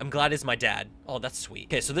 I'm glad he's my dad. Oh, that's sweet.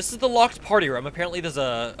 Okay, so this is the locked party room. Apparently there's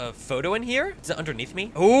a photo in here. Is it underneath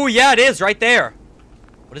me? Oh, yeah, it is right there.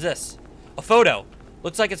 What is this? A photo.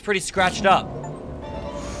 Looks like it's pretty scratched up.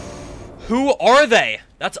 Who are they?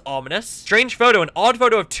 That's ominous. Strange photo. An odd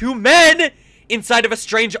photo of 2 men inside of a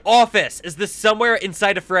strange office. Is this somewhere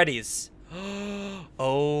inside of Freddy's?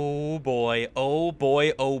 Oh boy. Oh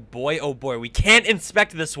boy. Oh boy. Oh boy. We can't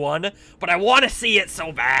inspect this one, but I want to see it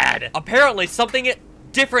so bad. Apparently something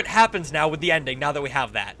different happens now with the ending now that we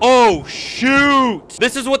have that. Oh shoot.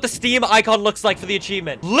 This is what the Steam icon looks like for the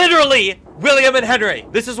achievement. Literally William and Henry.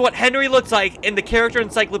 This is what Henry looks like in the character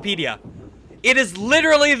encyclopedia. It is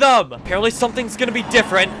literally them. Apparently something's gonna be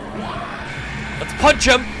different. Let's punch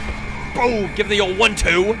him. Boom. Give him the old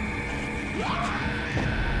 1-2.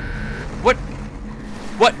 What?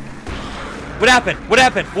 What? What happened? What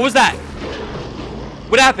happened? What was that?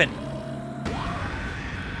 What happened?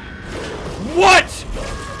 What?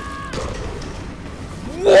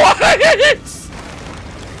 What?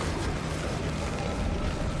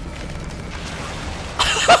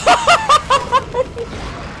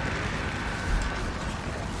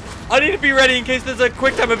 I need to be ready in case there's a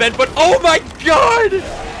quick time event, but oh my god!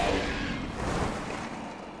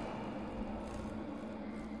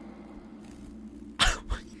 Oh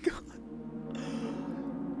my god.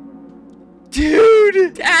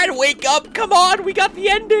 Dude! Dad, wake up! Come on, we got the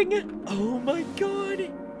ending! Oh my god.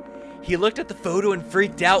 He looked at the photo and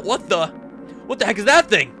freaked out. What the heck is that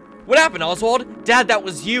thing? What happened, Oswald? Dad, that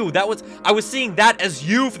was you. I was seeing that as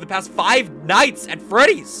you for the past 5 nights at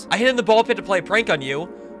Freddy's. I hid in the ball pit to play a prank on you,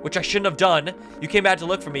 which I shouldn't have done. You came back to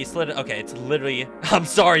look for me, slid it. Okay, it's literally, I'm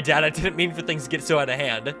sorry, Dad. I didn't mean for things to get so out of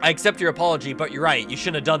hand. I accept your apology, but you're right. You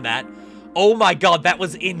shouldn't have done that. Oh my god, that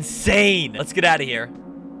was insane. Let's get out of here.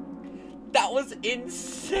 That was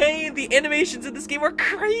insane. The animations in this game are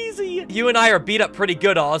crazy. You and I are beat up pretty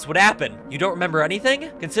good, Oz. What happened? You don't remember anything?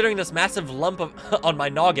 Considering this massive lump of on my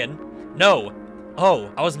noggin. No. Oh,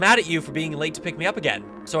 I was mad at you for being late to pick me up again.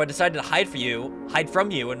 So I decided to hide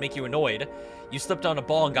from you and make you annoyed. You slipped on a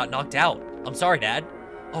ball and got knocked out. I'm sorry, Dad.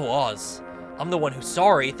 Oh, Oz. I'm the one who's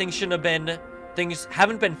sorry. Things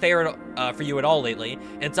haven't been fair for you at all lately,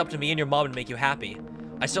 and it's up to me and your mom to make you happy.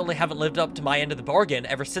 I certainly haven't lived up to my end of the bargain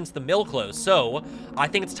ever since the mill closed, so I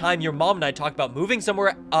think it's time your mom and I talk about moving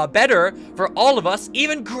somewhere better for all of us,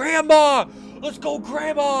 even Grandma! Let's go,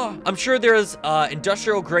 Grandma! I'm sure there's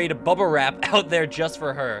industrial-grade bubble wrap out there just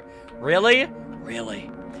for her. Really?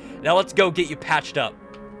 Really? Now let's go get you patched up.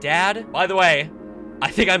 Dad, by the way,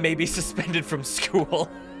 I think I may be suspended from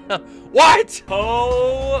school. What?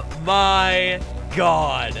 Oh my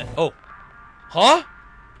god. Oh. Huh?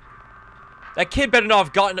 That kid better not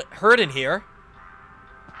have gotten hurt in here.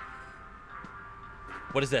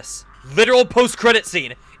 What is this? Literal post-credit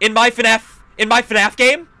scene in my FNAF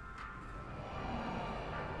game?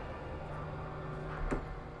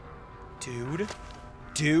 Dude?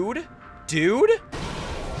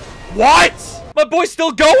 What? My boy's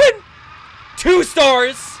still going? 2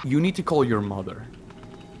 stars. You need to call your mother.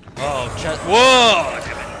 Oh, whoa,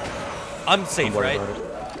 damn it. I'm safe, right?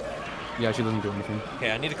 Yeah, she doesn't do anything.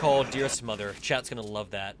 Okay, I need to call dearest mother. Chat's gonna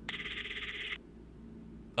love that.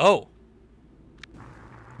 Oh.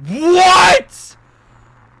 What?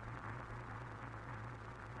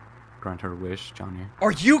 Grant her wish, Johnny.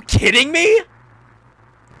 Are you kidding me?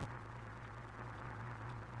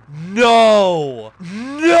 No.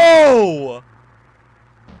 No.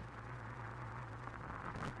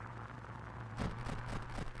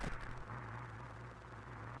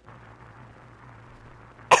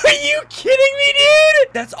 Are you kidding me,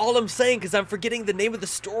 dude? That's all I'm saying, because I'm forgetting the name of the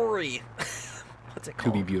story. What's it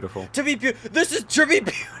called? To Be Beautiful. To Be Beautiful. This is To Be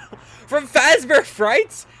Beautiful. From Fazbear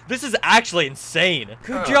Frights? This is actually insane.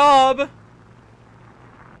 Good job.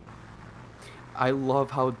 I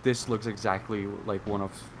love how this looks exactly like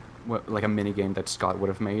like a mini game that Scott would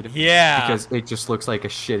have made. Yeah. Because it just looks like a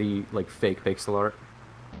shitty, like, fake pixel art.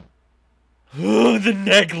 The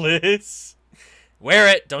necklace. Wear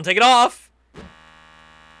it. Don't take it off.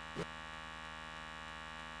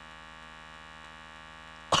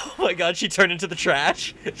 Oh my god, she turned into the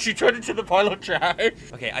trash. She turned into the pile of trash.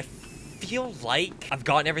 Okay, I feel like I've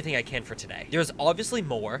gotten everything I can for today. There's obviously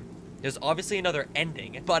more. There's obviously another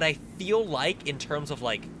ending. But I feel like in terms of,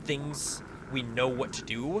 like, things we know what to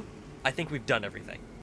do, I think we've done everything.